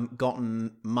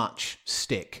gotten much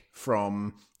stick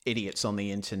from idiots on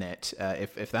the internet,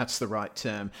 if that's the right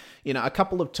term. A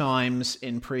couple of times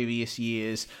in previous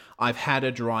years, I've had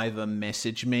a driver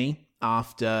message me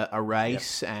after a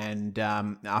race, and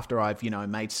after I've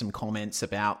made some comments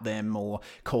about them or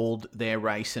called their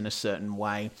race in a certain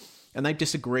way, and they've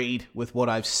disagreed with what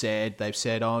I've said. They've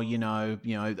said, "Oh,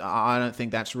 I don't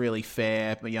think that's really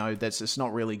fair. It's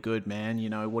not really good,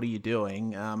 man. What are you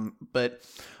doing?" But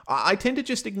I tend to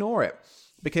just ignore it,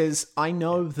 because I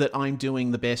know that I'm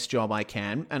doing the best job I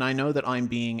can, and I know that I'm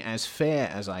being as fair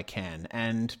as I can.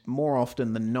 And more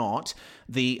often than not,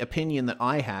 the opinion that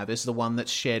I have is the one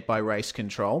that's shared by Race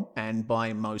Control and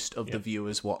by most of the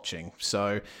viewers watching.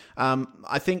 So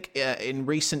I think in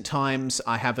recent times,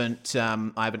 I haven't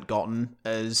gotten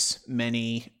as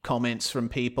many comments from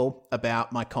people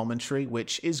about my commentary,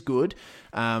 which is good.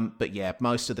 But yeah,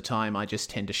 most of the time I just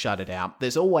tend to shut it out.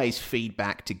 There's always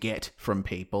feedback to get from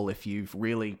people if you've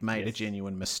really made a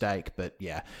genuine mistake. But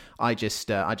yeah, I just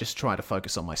try to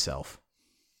focus on myself.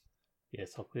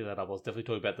 Yes, I'll clear that up. I was definitely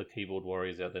talking about the keyboard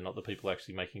warriors out there, not the people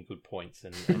actually making good points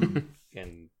and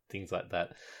and things like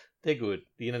that. They're good.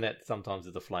 The internet sometimes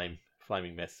is a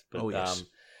flaming mess. But yes.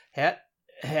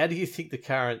 how do you think the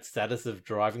current status of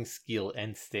driving skill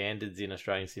and standards in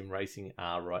Australian sim racing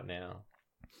are right now?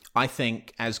 I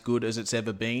think as good as it's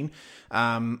ever been.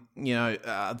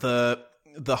 The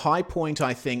high point,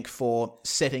 I think, for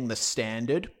setting the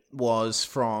standard was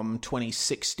from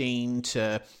 2016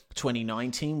 to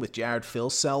 2019 with Jared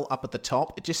Filsell up at the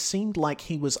top. It just seemed like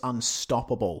he was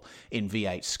unstoppable in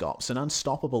V8 Scops and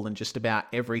unstoppable in just about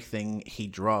everything he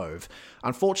drove.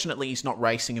 Unfortunately, he's not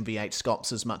racing in V8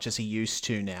 Scops as much as he used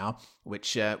to now,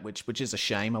 which is a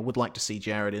shame. I would like to see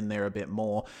Jared in there a bit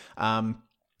more.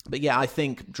 But yeah, I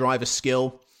think driver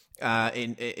skill,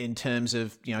 in terms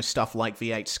of stuff like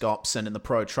V8 Scops and in the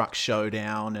Pro Truck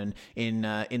Showdown and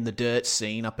in the dirt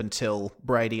scene up until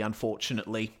Brady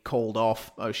unfortunately called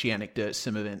off Oceanic Dirt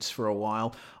Sim events for a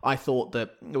while, I thought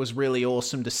that it was really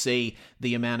awesome to see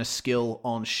the amount of skill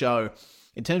on show.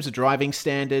 In terms of driving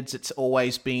standards, it's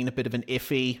always been a bit of an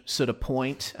iffy sort of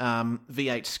point.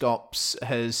 V8 Scops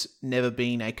has never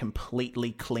been a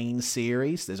completely clean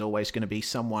series. There's always going to be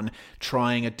someone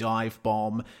trying a dive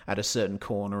bomb at a certain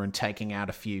corner and taking out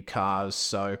a few cars.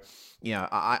 So,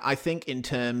 I think in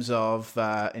terms of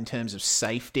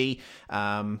safety,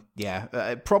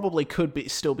 it probably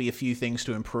could still be a few things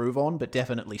to improve on, but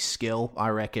definitely skill. I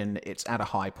reckon it's at a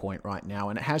high point right now,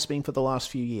 and it has been for the last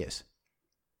few years.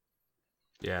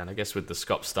 Yeah, and I guess with the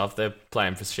Scop stuff, they're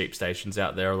playing for sheep stations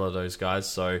out there, a lot of those guys.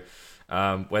 So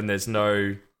when there's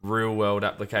no real-world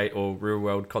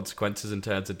real-world consequences in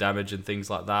terms of damage and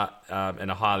things like that, in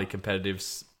a highly competitive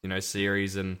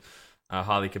series and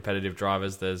highly competitive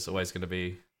drivers, there's always going to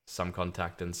be some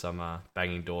contact and some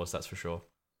banging doors, that's for sure.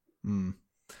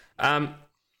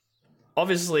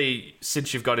 Obviously,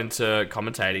 since you've got into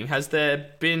commentating, has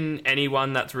there been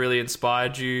anyone that's really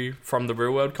inspired you from the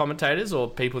real-world commentators, or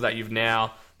people that you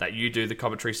do the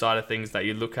commentary side of things that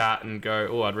you look at and go,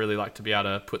 oh, I'd really like to be able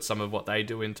to put some of what they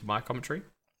do into my commentary?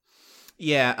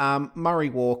 Yeah, Murray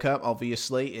Walker,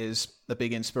 obviously, is a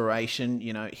big inspiration.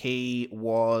 He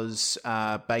was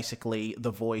basically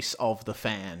the voice of the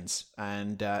fans,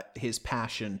 and his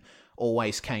passion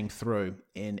always came through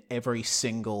in every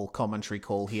single commentary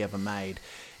call he ever made.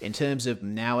 In terms of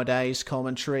nowadays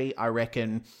commentary, I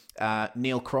reckon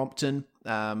Neil Crompton,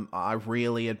 I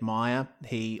really admire.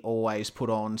 He always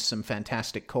put on some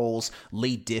fantastic calls.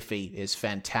 Lee Diffie is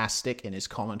fantastic in his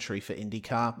commentary for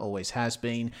IndyCar, always has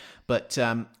been. But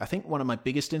I think one of my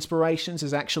biggest inspirations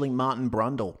is actually Martin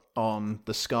Brundle on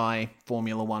the Sky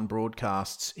Formula One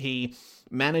broadcasts. He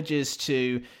manages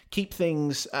to keep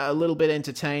things a little bit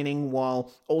entertaining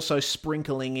while also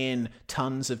sprinkling in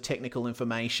tons of technical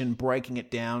information, breaking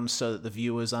it down so that the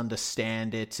viewers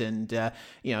understand it, and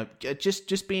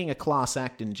just being a class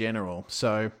act in general.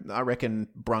 So I reckon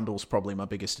Brundle's probably my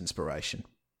biggest inspiration.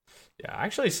 Yeah, I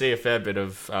actually see a fair bit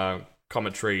of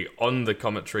commentary on the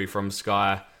commentary from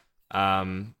Sky,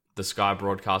 the Sky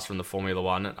broadcast from the Formula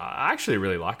One. I actually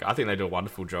really like it. I think they do a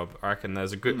wonderful job. I reckon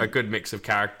there's a good mix of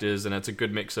characters, and it's a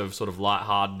good mix of sort of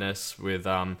lightheartedness with,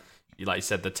 like you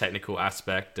said, the technical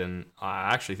aspect. And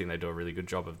I actually think they do a really good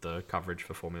job of the coverage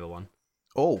for Formula One.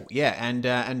 Oh, yeah,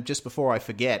 and just before I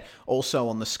forget, also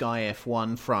on the Sky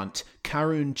F1 front,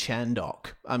 Karun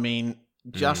Chandok. I mean,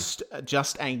 just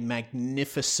a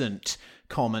magnificent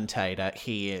commentator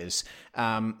he is.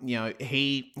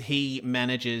 He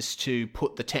manages to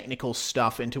put the technical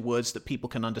stuff into words that people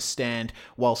can understand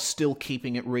while still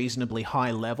keeping it reasonably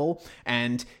high level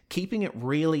and keeping it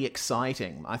really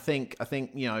exciting. I think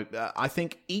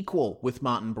equal with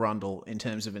Martin Brundle in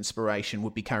terms of inspiration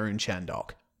would be Karun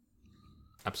Chandok.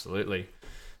 Absolutely.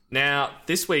 Now,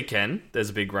 this weekend, there's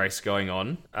a big race going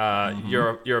on.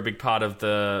 You're a big part of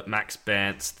the Max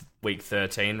Bantz Week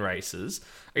 13 races.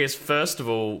 I guess, first of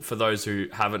all, for those who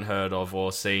haven't heard of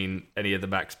or seen any of the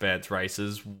Max Bantz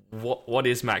races, what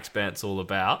is Max Bantz all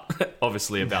about?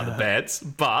 Obviously about the Bantz,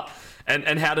 but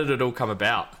and how did it all come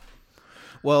about?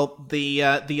 Well, the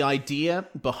idea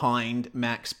behind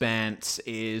Max Bantz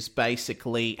is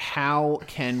basically how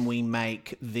can we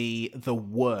make the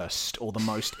worst or the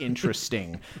most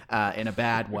interesting, in a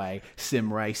bad way,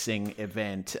 sim racing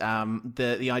event.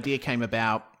 The idea came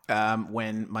about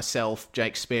when myself,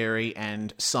 Jake Sperry,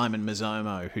 and Simon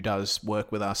Mazzomo, who does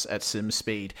work with us at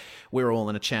SimSpeed, we were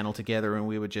all in a channel together, and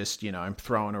we were just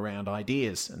throwing around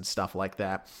ideas and stuff like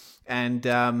that, and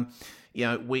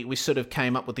we sort of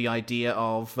came up with the idea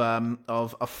of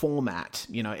a format.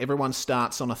 Everyone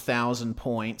starts on 1,000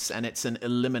 points, and it's an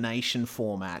elimination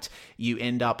format. You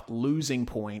end up losing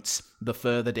points the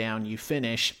further down you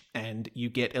finish, and you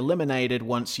get eliminated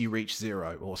once you reach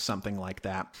 0 or something like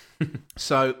that.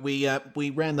 So we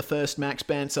ran the first Max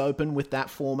Bantz Open with that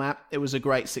format. It was a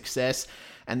great success,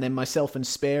 and then myself and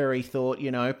Sperry thought,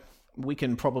 we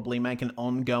can probably make an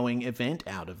ongoing event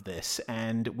out of this.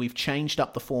 And we've changed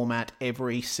up the format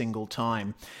every single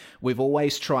time. We've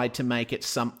always tried to make it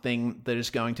something that is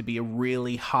going to be a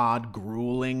really hard,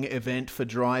 grueling event for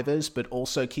drivers, but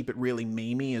also keep it really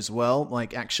memey as well.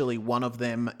 Like, actually, one of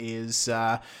them is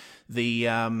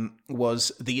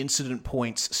was the Incident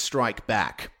Points Strike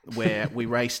Back, where we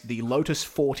raced the Lotus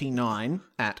 49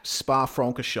 at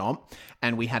Spa-Francorchamps,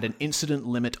 and we had an incident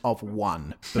limit of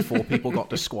 1 before people got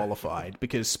disqualified,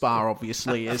 because Spa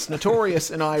obviously is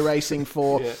notorious in iRacing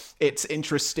for its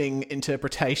interesting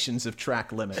interpretations of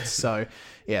track limits. So,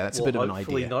 yeah, that's a bit of an idea.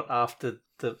 Hopefully not after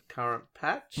the current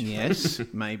patch. Yes,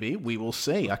 maybe. We will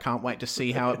see. I can't wait to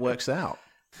see how it works out.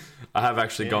 I have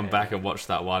actually gone back and watched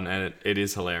that one, and it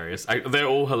is hilarious. They're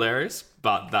all hilarious,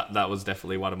 but that was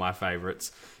definitely one of my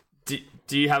favourites.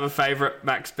 Do you have a favourite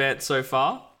Max Bant so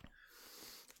far?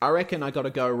 I reckon I got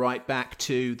to go right back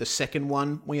to the second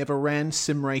one we ever ran,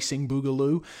 Sim Racing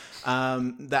Boogaloo.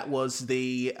 That was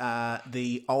the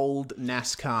old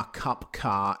NASCAR Cup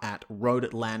car at Road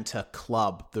Atlanta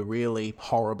Club, the really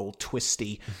horrible,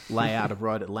 twisty layout of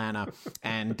Road Atlanta.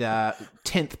 And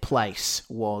 10th place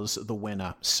was the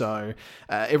winner. So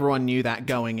everyone knew that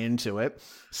going into it.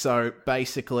 So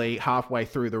basically, halfway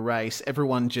through the race,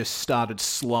 everyone just started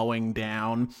slowing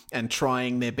down and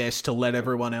trying their best to let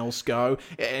everyone else go.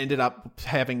 It ended up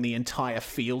having the entire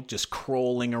field just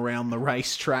crawling around the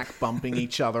racetrack, bumping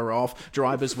each other off.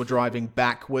 Drivers were driving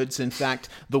backwards. In fact,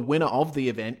 the winner of the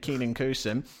event, Keenan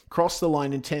Kusin, crossed the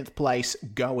line in 10th place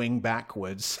going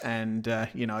backwards. And,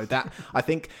 that, I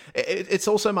think it's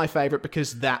also my favorite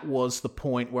because that was the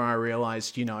point where I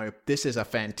realized, this is a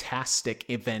fantastic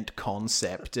event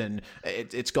concept. And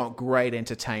it's got great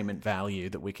entertainment value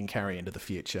that we can carry into the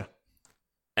future.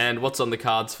 And what's on the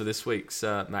cards for this week's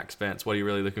Max Bants? What are you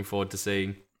really looking forward to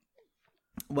seeing?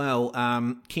 Well,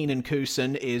 Keenan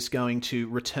Kusin is going to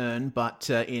return,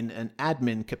 but in an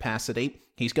admin capacity.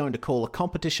 He's going to call a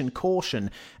competition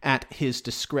caution at his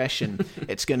discretion.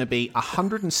 It's going to be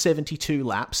 172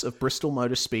 laps of Bristol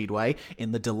Motor Speedway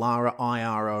in the Dallara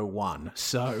IR01.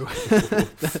 So,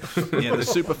 the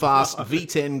super fast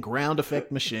V10 ground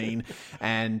effect machine.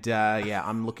 And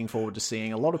I'm looking forward to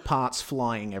seeing a lot of parts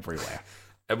flying everywhere.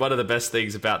 And one of the best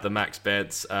things about the Max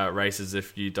Bants races,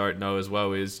 if you don't know as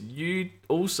well, is you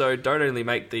also don't only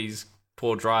make these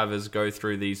poor drivers go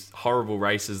through these horrible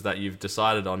races that you've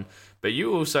decided on, but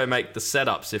you also make the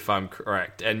setups, if I'm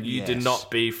correct, and you do not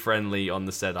be friendly on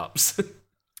the setups.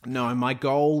 No, my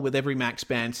goal with every Max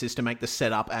Bants is to make the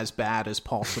setup as bad as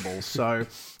possible. So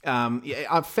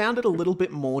I've found it a little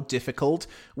bit more difficult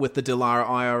with the Dallara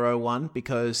IR01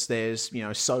 because there's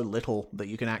so little that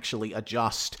you can actually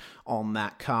adjust on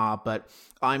that car. But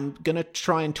I'm going to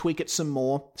try and tweak it some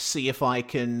more, see if I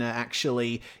can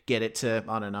actually get it to,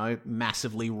 I don't know,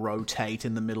 massively rotate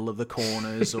in the middle of the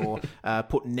corners or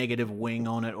put negative wing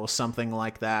on it or something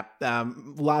like that.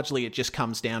 Largely, it just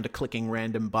comes down to clicking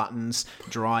random buttons,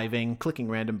 driving,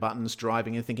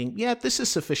 and thinking, yeah, this is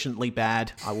sufficiently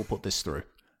bad. I will put this through.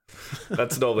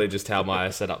 That's normally just how my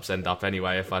setups end up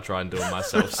anyway if I try and do it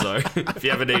myself. So if you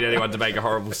ever need anyone to make a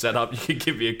horrible setup, you can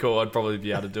give me a call. I'd probably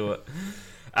be able to do it.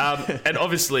 And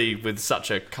obviously, with such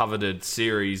a coveted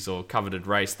series or coveted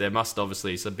race, there must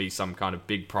obviously be some kind of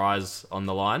big prize on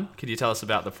the line. Could you tell us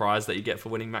about the prize that you get for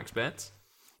winning Max Bants?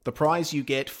 The prize you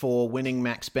get for winning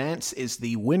Max Bants is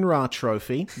the WinRAR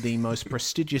Trophy, the most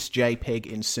prestigious JPEG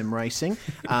in sim racing.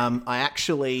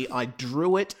 I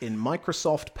drew it in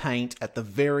Microsoft Paint at the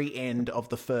very end of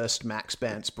the first Max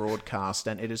Bants broadcast,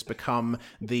 and it has become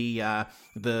the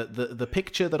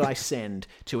picture that I send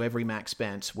to every Max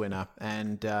Bants winner.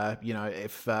 And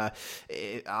if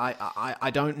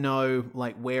I don't know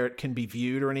where it can be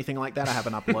viewed or anything like that. I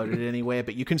haven't uploaded it anywhere,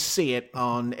 but you can see it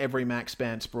on every Max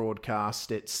Bants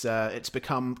broadcast. It's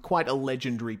become quite a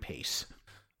legendary piece.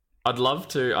 I'd love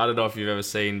to. I don't know if you've ever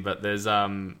seen, but there's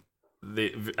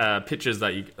the pictures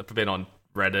that you've been on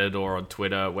Reddit or on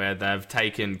Twitter where they've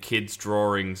taken kids'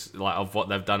 drawings of what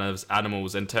they've done as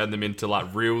animals and turned them into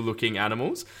real looking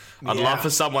animals. I'd love for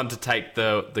someone to take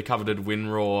the coveted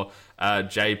WinRAR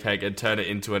JPEG and turn it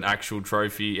into an actual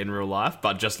trophy in real life,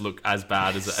 but just look as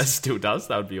bad as it still does.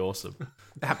 That would be awesome.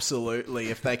 Absolutely.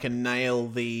 If they can nail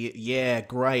the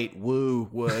great, woo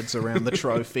words around the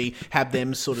trophy, have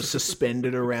them sort of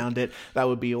suspended around it, that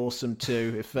would be awesome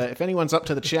too. If anyone's up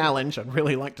to the challenge, I'd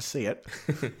really like to see it.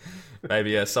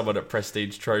 Maybe someone at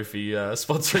Prestige Trophy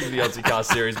sponsoring the Aussie Car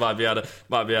Series might be able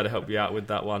to help you out with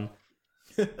that one.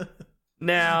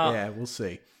 Now, yeah, we'll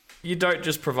see. You don't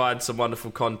just provide some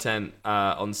wonderful content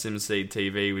on SimSeed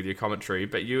TV with your commentary,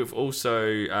 but you've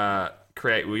also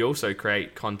we also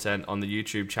create content on the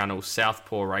YouTube channel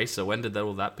Southpaw Racer. When did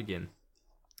all that begin?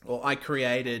 Well, I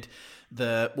created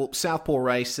Southpaw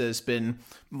Racer has been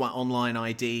my online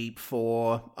ID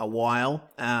for a while.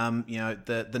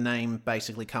 The name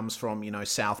basically comes from,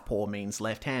 southpaw means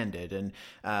left-handed, and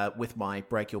with my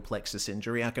brachial plexus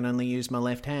injury, I can only use my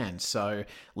left hand. So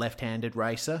left-handed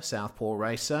racer, Southpaw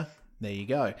Racer. There you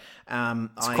go. It's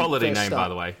a quality name, by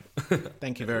the way.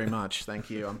 Thank you very much.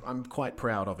 Thank you. I'm quite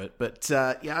proud of it. But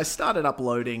I started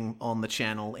uploading on the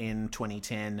channel in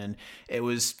 2010, and it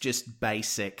was just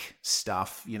basic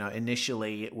stuff.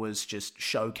 Initially it was just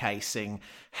showcasing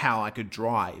how I could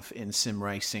drive in sim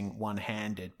racing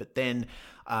one-handed. But then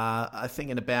I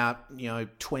think in about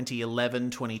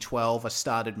 2011, 2012, I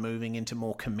started moving into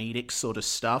more comedic sort of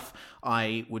stuff.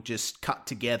 I would just cut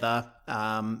together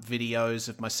videos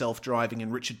of myself driving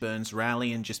in Richard Burns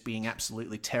Rally and just being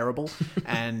absolutely terrible.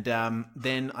 And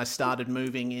then I started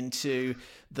moving into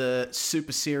the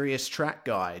super serious track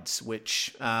guides,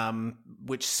 which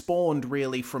spawned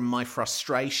really from my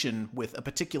frustration with a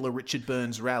particular Richard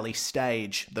Burns Rally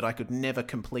stage that I could never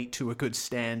complete to a good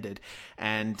standard.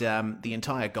 And the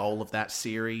entire goal of that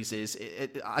series is,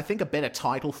 I think a better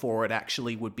title for it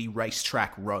actually would be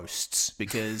Racetrack Roasts,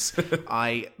 because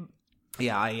I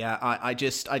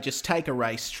just take a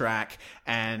racetrack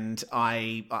and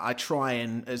I try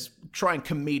and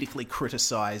comedically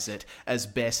criticize it as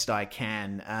best I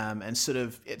can, and sort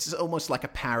of it's almost like a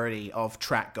parody of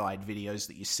track guide videos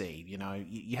that you see.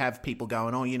 You have people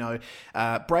going,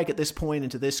 brake at this point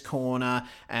into this corner,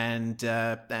 and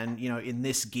in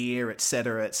this gear,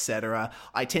 etc., etc.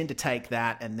 I tend to take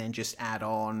that and then just add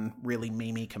on really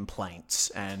memey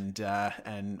complaints and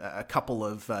a couple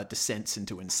of descents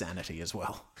into insanity as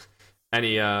well.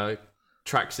 Any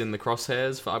tracks in the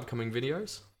crosshairs for upcoming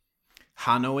videos?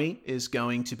 Hanoi is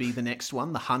going to be the next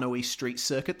one, the Hanoi Street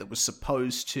Circuit that was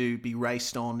supposed to be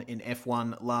raced on in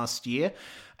F1 last year.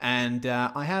 And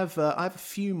I have a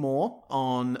few more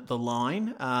on the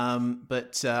line,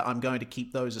 but I'm going to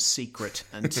keep those a secret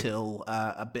until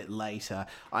a bit later.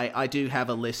 I do have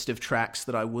a list of tracks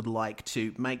that I would like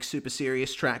to make super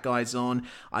serious track guides on.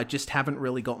 I just haven't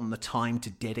really gotten the time to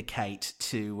dedicate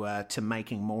to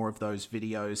making more of those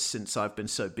videos since I've been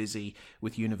so busy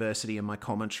with university and my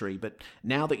commentary. But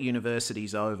now that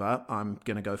university's over, I'm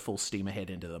going to go full steam ahead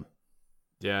into them.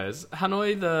 Yeah, is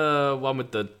Hanoi the one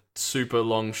with the super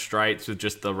long straights with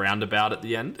just the roundabout at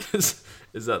the end? is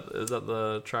that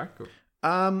the track?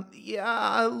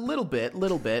 Yeah, a little bit.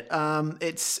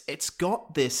 It's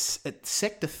got this.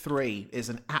 Sector 3 is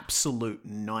an absolute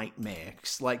nightmare.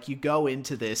 It's like you go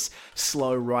into this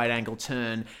slow right angle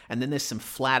turn, and then there's some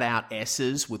flat out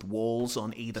S's with walls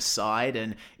on either side,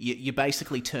 and you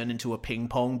basically turn into a ping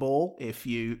pong ball if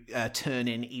you turn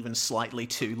in even slightly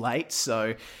too late.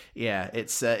 So yeah,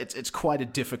 it's quite a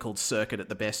difficult circuit at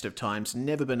the best of times.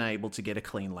 Never been able to get a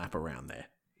clean lap around there.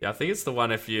 Yeah, I think it's the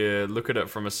one, if you look at it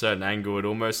from a certain angle, it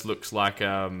almost looks like,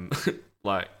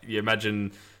 like you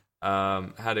imagine,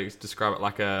 how to describe it,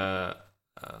 like I've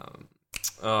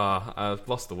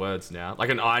lost the words now. Like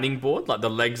an ironing board, like the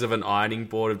legs of an ironing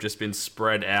board have just been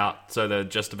spread out so they're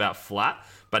just about flat,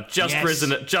 but just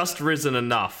risen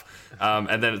enough.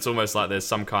 And then it's almost like there's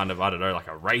some kind of, I don't know, like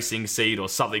a racing seat or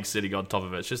something sitting on top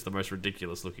of it. It's just the most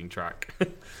ridiculous looking track.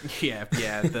 Yeah.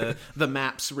 The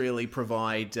maps really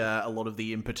provide a lot of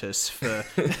the impetus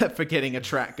for getting a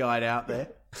track guide out there.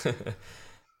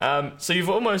 So you've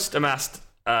almost amassed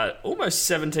almost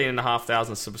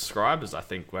 17,500 subscribers, I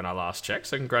think, when I last checked.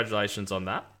 So congratulations on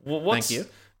that. Thank you.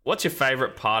 What's your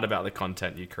favorite part about the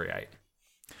content you create?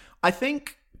 I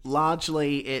think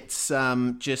largely it's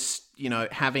just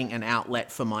having an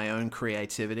outlet for my own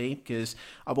creativity, because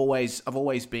I've always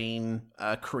been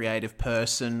a creative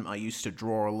person. I used to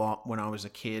draw a lot when I was a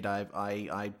kid.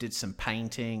 I did some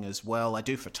painting as well. I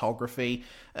do photography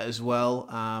as well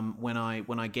when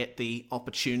I get the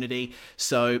opportunity.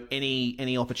 So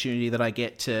any opportunity that I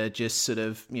get to just sort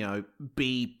of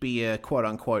be a quote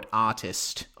unquote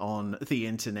artist on the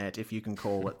internet, if you can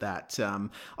call it that,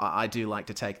 I do like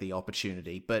to take the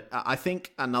opportunity. But I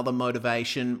think another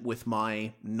motivation with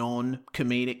my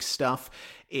non-comedic stuff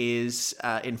is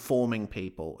informing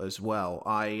people as well.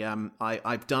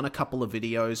 I've done a couple of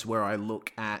videos where I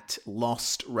look at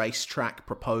lost racetrack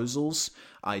proposals.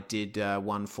 I did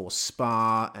one for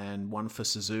Spa and one for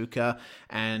Suzuka,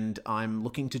 and I'm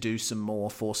looking to do some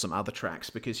more for some other tracks,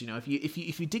 because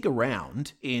if you dig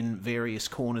around in various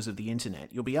corners of the internet,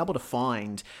 you'll be able to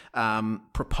find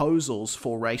proposals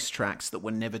for racetracks that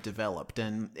were never developed,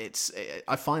 and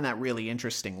I find that really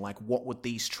interesting. Like, what would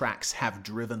these tracks have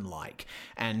driven like?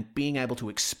 And being able to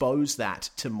expose that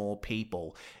to more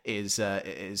people is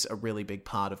a really big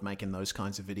part of making those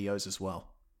kinds of videos as well.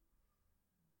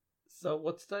 So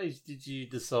what stage did you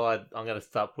decide I'm going to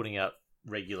start putting out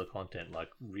regular content, like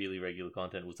really regular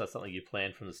content? Was that something you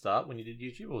planned from the start when you did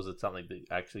YouTube, or was it something that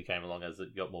actually came along as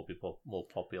it got more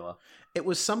popular? It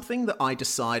was something that I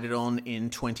decided on in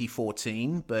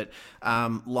 2014, but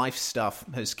life stuff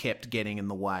has kept getting in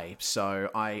the way. So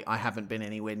I haven't been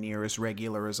anywhere near as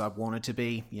regular as I wanted to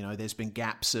be. You know, there's been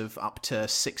gaps of up to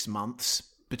 6 months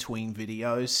between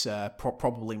videos,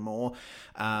 probably more.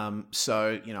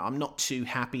 So, you know, I'm not too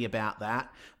happy about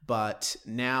that. But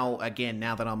now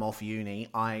that I'm off uni,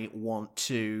 I want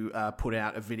to put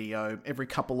out a video every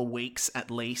couple of weeks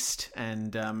at least,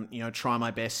 and try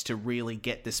my best to really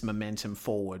get this momentum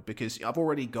forward, because I've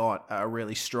already got a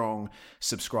really strong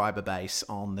subscriber base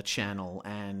on the channel,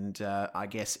 and I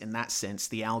guess in that sense,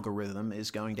 the algorithm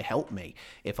is going to help me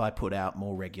if I put out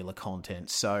more regular content.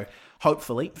 So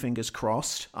hopefully, fingers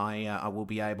crossed, I will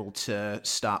be able to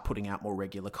start putting out more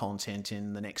regular content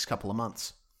in the next couple of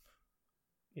months.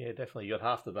 Yeah, definitely. You got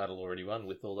half the battle already won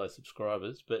with all those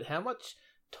subscribers. But how much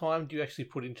time do you actually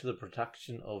put into the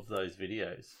production of those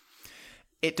videos?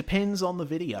 It depends on the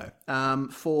video.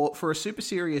 For a super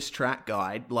serious track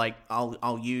guide, like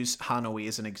I'll use Hanoi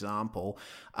as an example.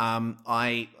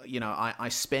 I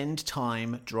spend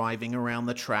time driving around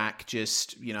the track,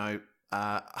 just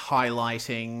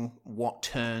highlighting what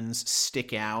turns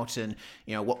stick out, and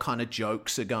what kind of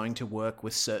jokes are going to work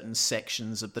with certain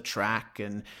sections of the track.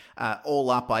 And all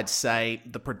up, I'd say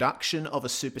the production of a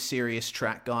super serious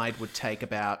track guide would take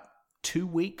about 2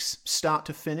 weeks start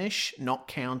to finish, not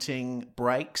counting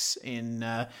breaks in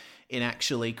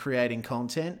actually creating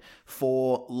content.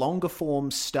 For longer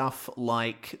form stuff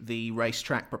like the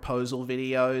racetrack proposal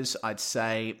videos, I'd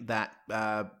say that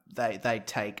they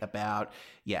take about,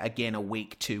 a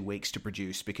week, 2 weeks to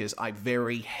produce, because I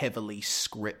very heavily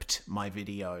script my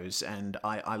videos, and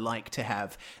I like to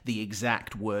have the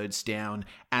exact words down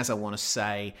as I want to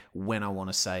say, when I want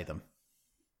to say them.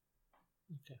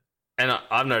 Okay. And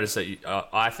I've noticed that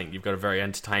I think you've got a very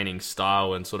entertaining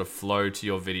style and sort of flow to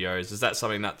your videos. Is that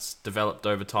something that's developed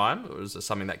over time, or is it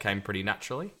something that came pretty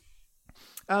naturally?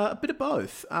 A bit of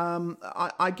both.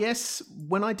 I guess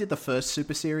when I did the first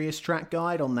super serious track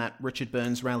guide on that Richard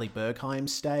Burns Rally Bergheim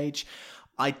stage,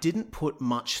 I didn't put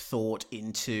much thought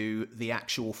into the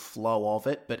actual flow of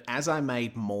it, but as I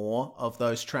made more of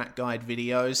those track guide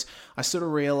videos, I sort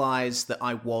of realized that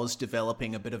I was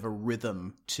developing a bit of a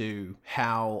rhythm to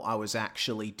how I was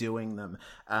actually doing them.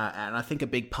 And I think a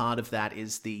big part of that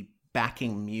is the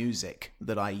backing music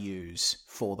that I use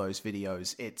for those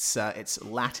videos. It's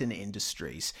Latin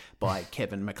Industries by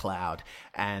Kevin MacLeod,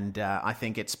 and I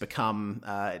think it's become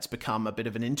a bit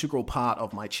of an integral part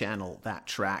of my channel. That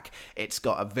track, it's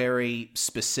got a very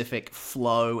specific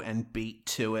flow and beat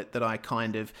to it that I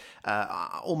kind of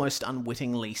almost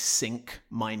unwittingly sync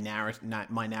my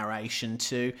narration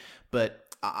to.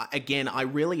 But again, I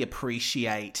really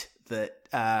appreciate that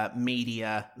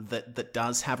media that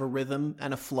does have a rhythm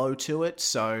and a flow to it.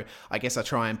 So I guess I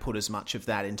try and put as much of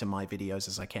that into my videos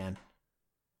as I can.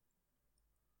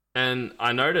 And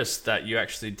I noticed that you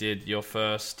actually did your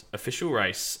first official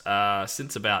race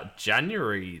since about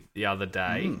January the other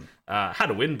day. Had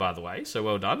a win, by the way, so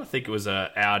well done. I think it was a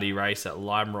Audi race at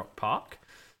Lime Rock Park.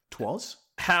 'Twas.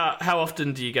 How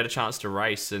often do you get a chance to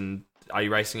race, and are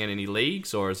you racing in any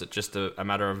leagues, or is it just a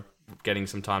matter of getting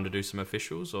some time to do some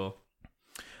officials, or?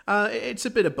 It's a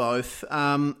bit of both.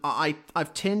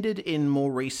 I've tended in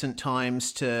more recent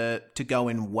times to go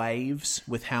in waves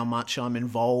with how much I'm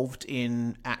involved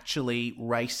in actually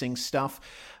racing stuff.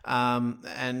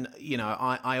 And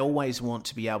I always want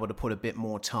to be able to put a bit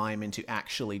more time into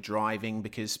actually driving,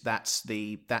 because that's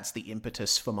the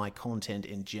impetus for my content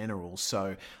in general.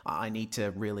 So I need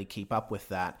to really keep up with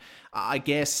that. I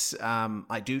guess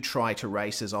I do try to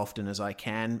race as often as I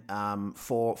can.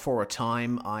 For a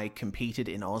time, I competed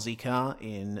in Aussie Car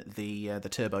in the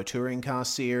Turbo Touring Car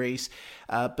series,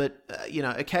 but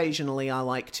occasionally I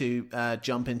like to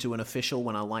jump into an official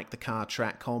when I like the car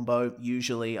track combo.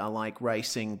 Usually I like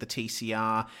racing the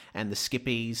TCR and the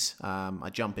Skippies. I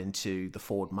jump into the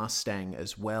Ford Mustang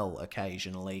as well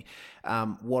occasionally.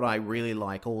 What I really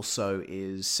like also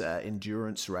is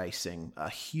endurance racing. A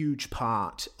huge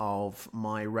part of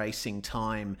my racing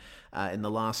time in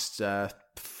the last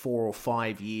 4 or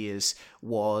 5 years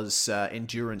was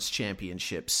endurance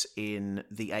championships in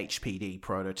the HPD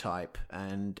prototype,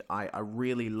 and I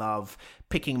really love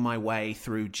picking my way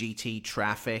through GT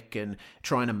traffic and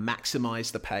trying to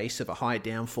maximize the pace of a high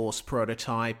downforce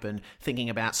prototype and thinking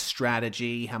about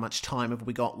strategy, how much time have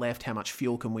we got left, how much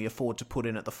fuel can we afford to put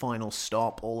in at the final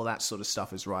stop. All of that sort of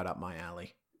stuff is right up my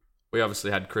alley. We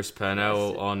obviously had Chris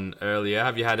Purnell on earlier.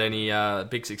 Have you had any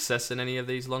big success in any of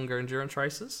these longer endurance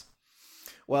races?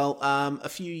 Well, a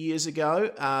few years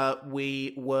ago,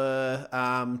 we were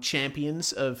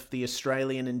champions of the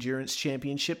Australian Endurance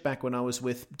Championship back when I was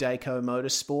with Dayco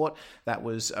Motorsport. That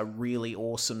was a really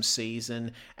awesome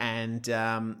season. And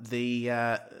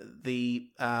the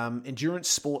Endurance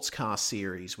Sports Car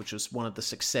Series, which was one of the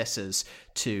successors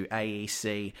to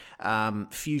AEC,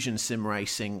 Fusion Sim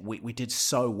Racing, we did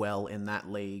so well in that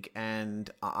league. And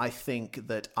I think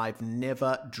that I've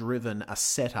never driven a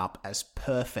setup as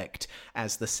perfect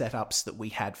as the setups that we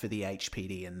had for the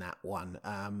HPD in that one.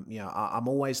 I'm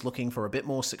always looking for a bit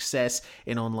more success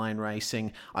in online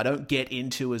racing. I don't get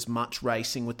into as much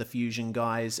racing with the Fusion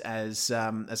guys as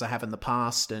I have in the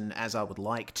past and as I would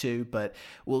like to, but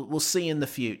we'll see in the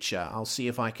future. I'll see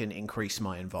if I can increase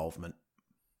my involvement.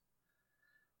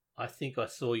 I think I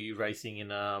saw you racing in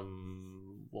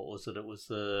what was it? It was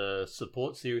the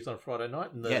support series on Friday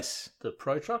night, and the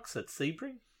Pro Trucks at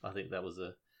Sebring. I think that was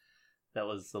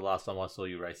the last time I saw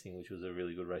you racing, which was a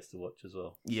really good race to watch as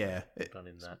well. Yeah, done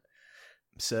in that.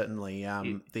 Certainly,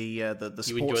 the you sports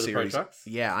enjoy the series. Pro Trucks?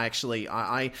 Yeah,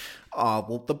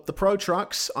 the Pro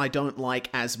Trucks I don't like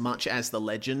as much as the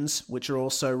Legends, which are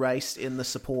also raced in the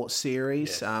support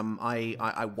series. Yes.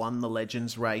 I won the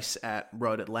Legends race at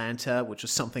Road Atlanta, which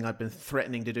was something I've been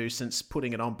threatening to do since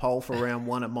putting it on pole for round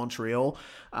 1 at Montreal.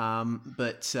 Pro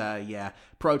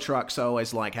Trucks, I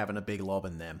always like having a big lob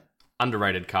in them.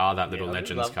 Underrated car, that little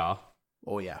Legends car.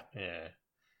 Oh yeah. Yeah.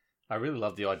 I really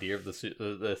love the idea of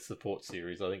the support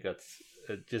series. I think it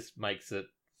just makes it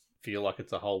feel like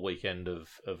it's a whole weekend of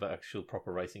actual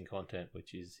proper racing content,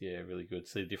 which is really good.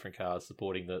 See different cars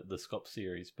supporting the Scop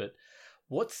series. But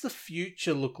what's the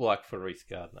future look like for Rhys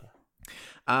Gardner?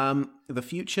 The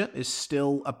future is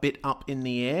still a bit up in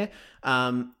the air.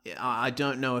 I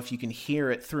don't know if you can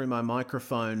hear it through my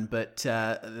microphone, but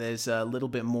there's a little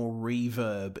bit more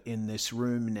reverb in this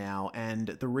room now, and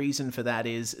the reason for that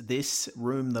is this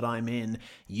room that I'm in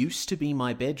used to be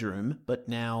my bedroom, but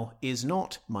now is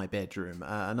not my bedroom.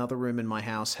 Another room in my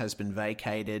house has been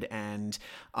vacated, and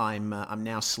I'm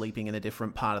now sleeping in a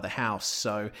different part of the house.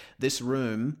 So this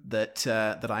room that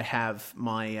I have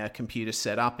my computer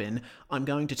set up in, I'm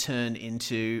going to turn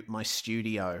into my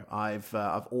studio. I've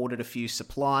ordered a few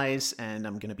supplies, and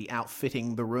I'm going to be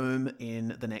outfitting the room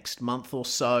in the next month or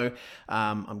so.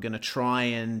 I'm going to try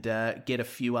and get a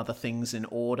few other things in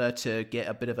order to get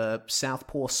a bit of a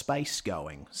Southpaw space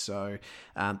going. So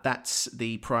that's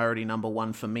the priority number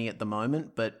 1 for me at the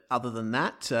moment. But other than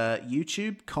that,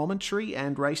 YouTube, commentary,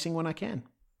 and racing when I can.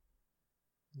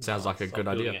 Sounds like a good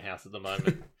idea. I'm building a house at the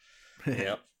moment.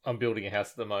 Yeah, I'm building a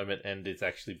house at the moment, and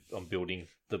I'm building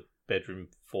the bedroom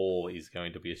 4 is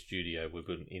going to be a studio with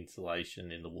an insulation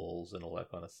in the walls and all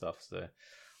that kind of stuff. So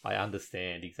I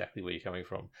understand exactly where you're coming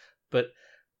from. But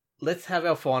let's have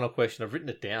our final question. I've written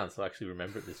it down so I actually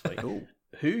remember it this week. Cool.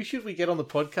 Who should we get on the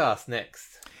podcast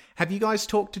next? Have you guys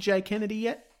talked to Jay Kennedy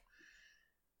yet?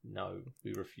 No,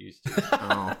 we refused to.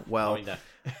 Oh, well.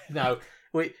 No.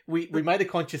 We made a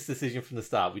conscious decision from the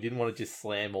start. We didn't want to just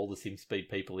slam all the SimSpeed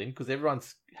people in because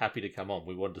everyone's happy to come on.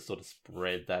 We wanted to sort of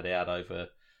spread that out over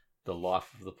the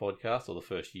life of the podcast, or the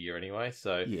first year anyway.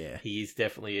 So yeah, he is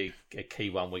definitely a key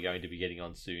one we're going to be getting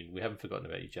on soon. We haven't forgotten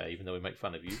about you, Jay, even though we make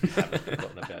fun of you. We haven't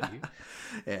forgotten about you.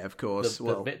 Yeah, of course.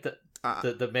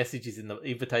 The message is in the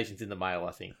invitation's in the mail,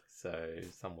 I think. So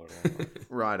somewhere along the lines.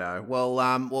 Righto.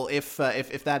 Well, if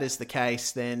that is the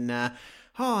case, then.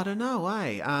 I don't know,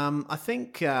 I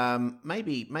think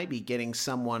maybe getting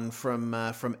someone from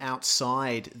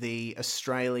outside the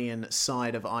Australian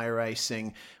side of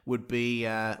iRacing would be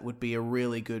a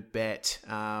really good bet.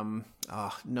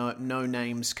 No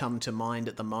names come to mind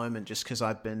at the moment, just because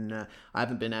I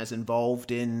haven't been as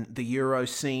involved in the Euro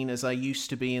scene as I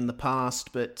used to be in the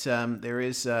past. But there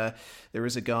is a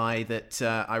guy that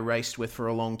I raced with for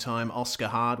a long time, Oscar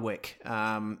Hardwick.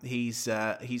 He's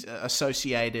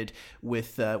associated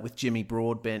with Jimmy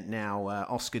Broadbent now.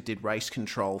 Oscar did race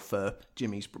control for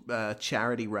Jimmy's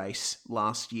charity race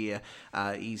last year.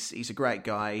 He's a great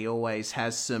guy. He always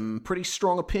has some pretty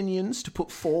strong opinions to put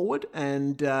forward,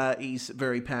 and he's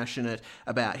very passionate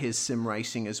about his sim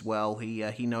racing as well.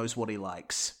 He knows what he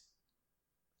likes.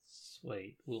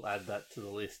 Sweet. We'll add that to the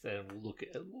list, and we'll look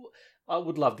at. I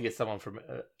would love to get someone from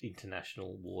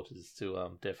international waters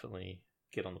to definitely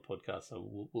get on the podcast.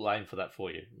 So we'll aim for that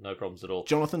for you. No problems at all.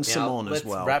 Jonathan Simon as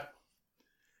well. Wrap.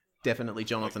 Definitely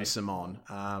Jonathan Simon,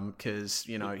 because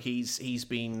he's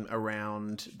been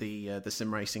around the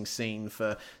sim racing scene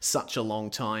for such a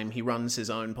long time. He runs his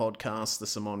own podcast, the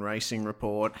Simon Racing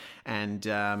Report, and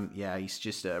he's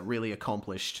just a really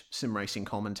accomplished sim racing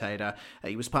commentator.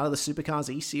 He was part of the Supercars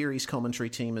E-Series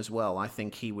commentary team as well. I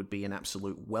think he would be an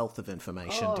absolute wealth of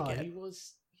information to get. He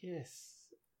was, yes,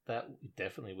 that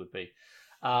definitely would be.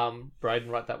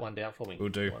 Braden, write that one down for me. Will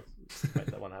do. Make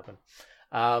that one happen.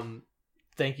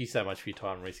 Thank you so much for your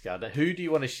time, Reese Gardner. Who do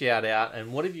you want to shout out,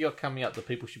 and what have you got coming up that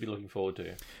people should be looking forward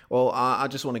to? Well, I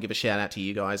just want to give a shout out to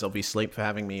you guys, obviously, for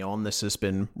having me on. This has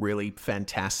been really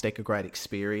fantastic, a great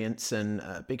experience, and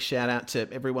a big shout out to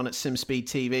everyone at SimSpeed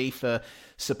TV for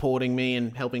supporting me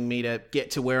and helping me to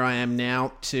get to where I am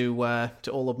now, to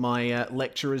all of my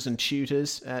lecturers and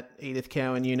tutors at Edith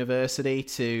Cowan University,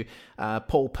 to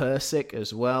Paul Persick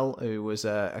as well, who is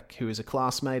a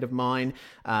classmate of mine.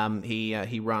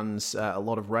 He runs a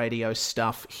lot of radio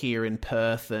stuff here in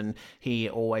Perth, and he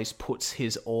always puts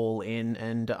his all in.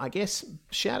 And I guess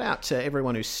shout out to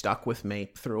everyone who's stuck with me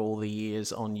through all the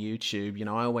years on YouTube. You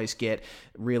know, I always get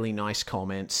really nice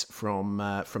comments from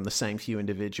the same few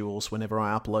individuals whenever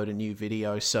I upload a new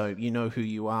video. So you know who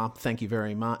you are. Thank you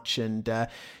very much. And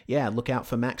look out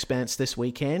for Max Bantz this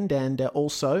weekend, and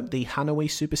also the Hanoi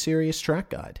Super Serious Track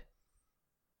Guide.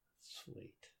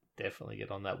 Sweet. Definitely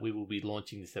get on that. We will be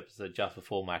launching this episode just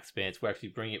before Max Bantz. We're actually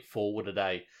bringing it forward a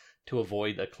day to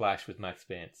avoid a clash with Max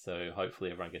Bantz. So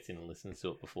hopefully everyone gets in and listens to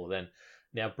it before then.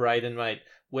 Now, Braden, mate,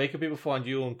 where can people find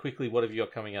you, and quickly, what have you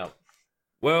got coming up?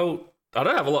 Well, I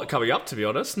don't have a lot coming up, to be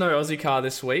honest. No Aussie car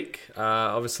this week.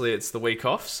 Obviously, it's the week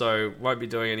off, so won't be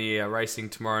doing any racing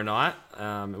tomorrow night,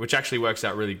 which actually works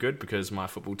out really good because my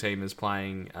football team is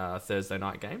playing Thursday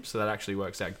night games, so that actually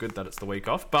works out good that it's the week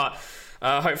off. But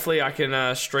hopefully I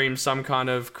can stream some kind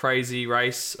of crazy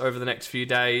race over the next few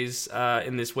days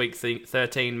in this week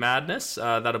 13 madness.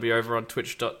 That'll be over on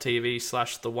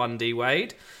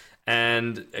twitch.tv/the1DWade.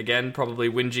 And again, probably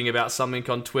whinging about something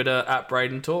on Twitter at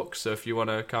Braden Talk. So if you want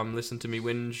to come listen to me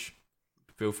whinge,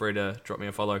 feel free to drop me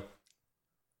a follow.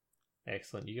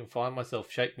 Excellent. You can find myself,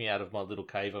 shake me out of my little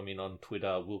cave I'm in on Twitter,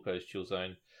 Wilco's Chill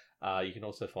Zone. You can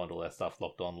also find all our stuff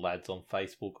Locked On Lads on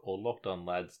Facebook or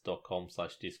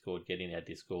lockedonlads.com/Discord. Get in our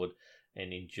Discord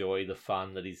and enjoy the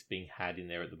fun that is being had in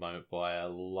there at the moment by a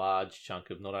large chunk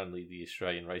of not only the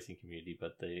Australian racing community,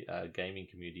 but the gaming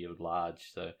community at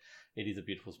large. So it is a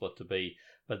beautiful spot to be.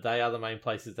 But they are the main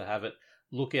places to have it.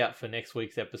 Look out for next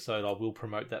week's episode. I will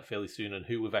promote that fairly soon and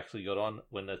who we've actually got on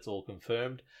when that's all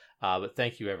confirmed. But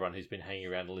thank you, everyone who's been hanging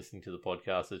around and listening to the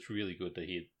podcast. It's really good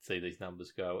to see these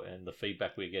numbers go, and the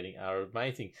feedback we're getting are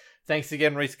amazing. Thanks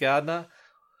again, Reese Gardner.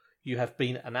 You have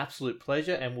been an absolute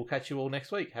pleasure, and we'll catch you all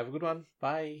next week. Have a good one.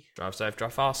 Bye. Drive safe,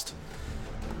 drive fast.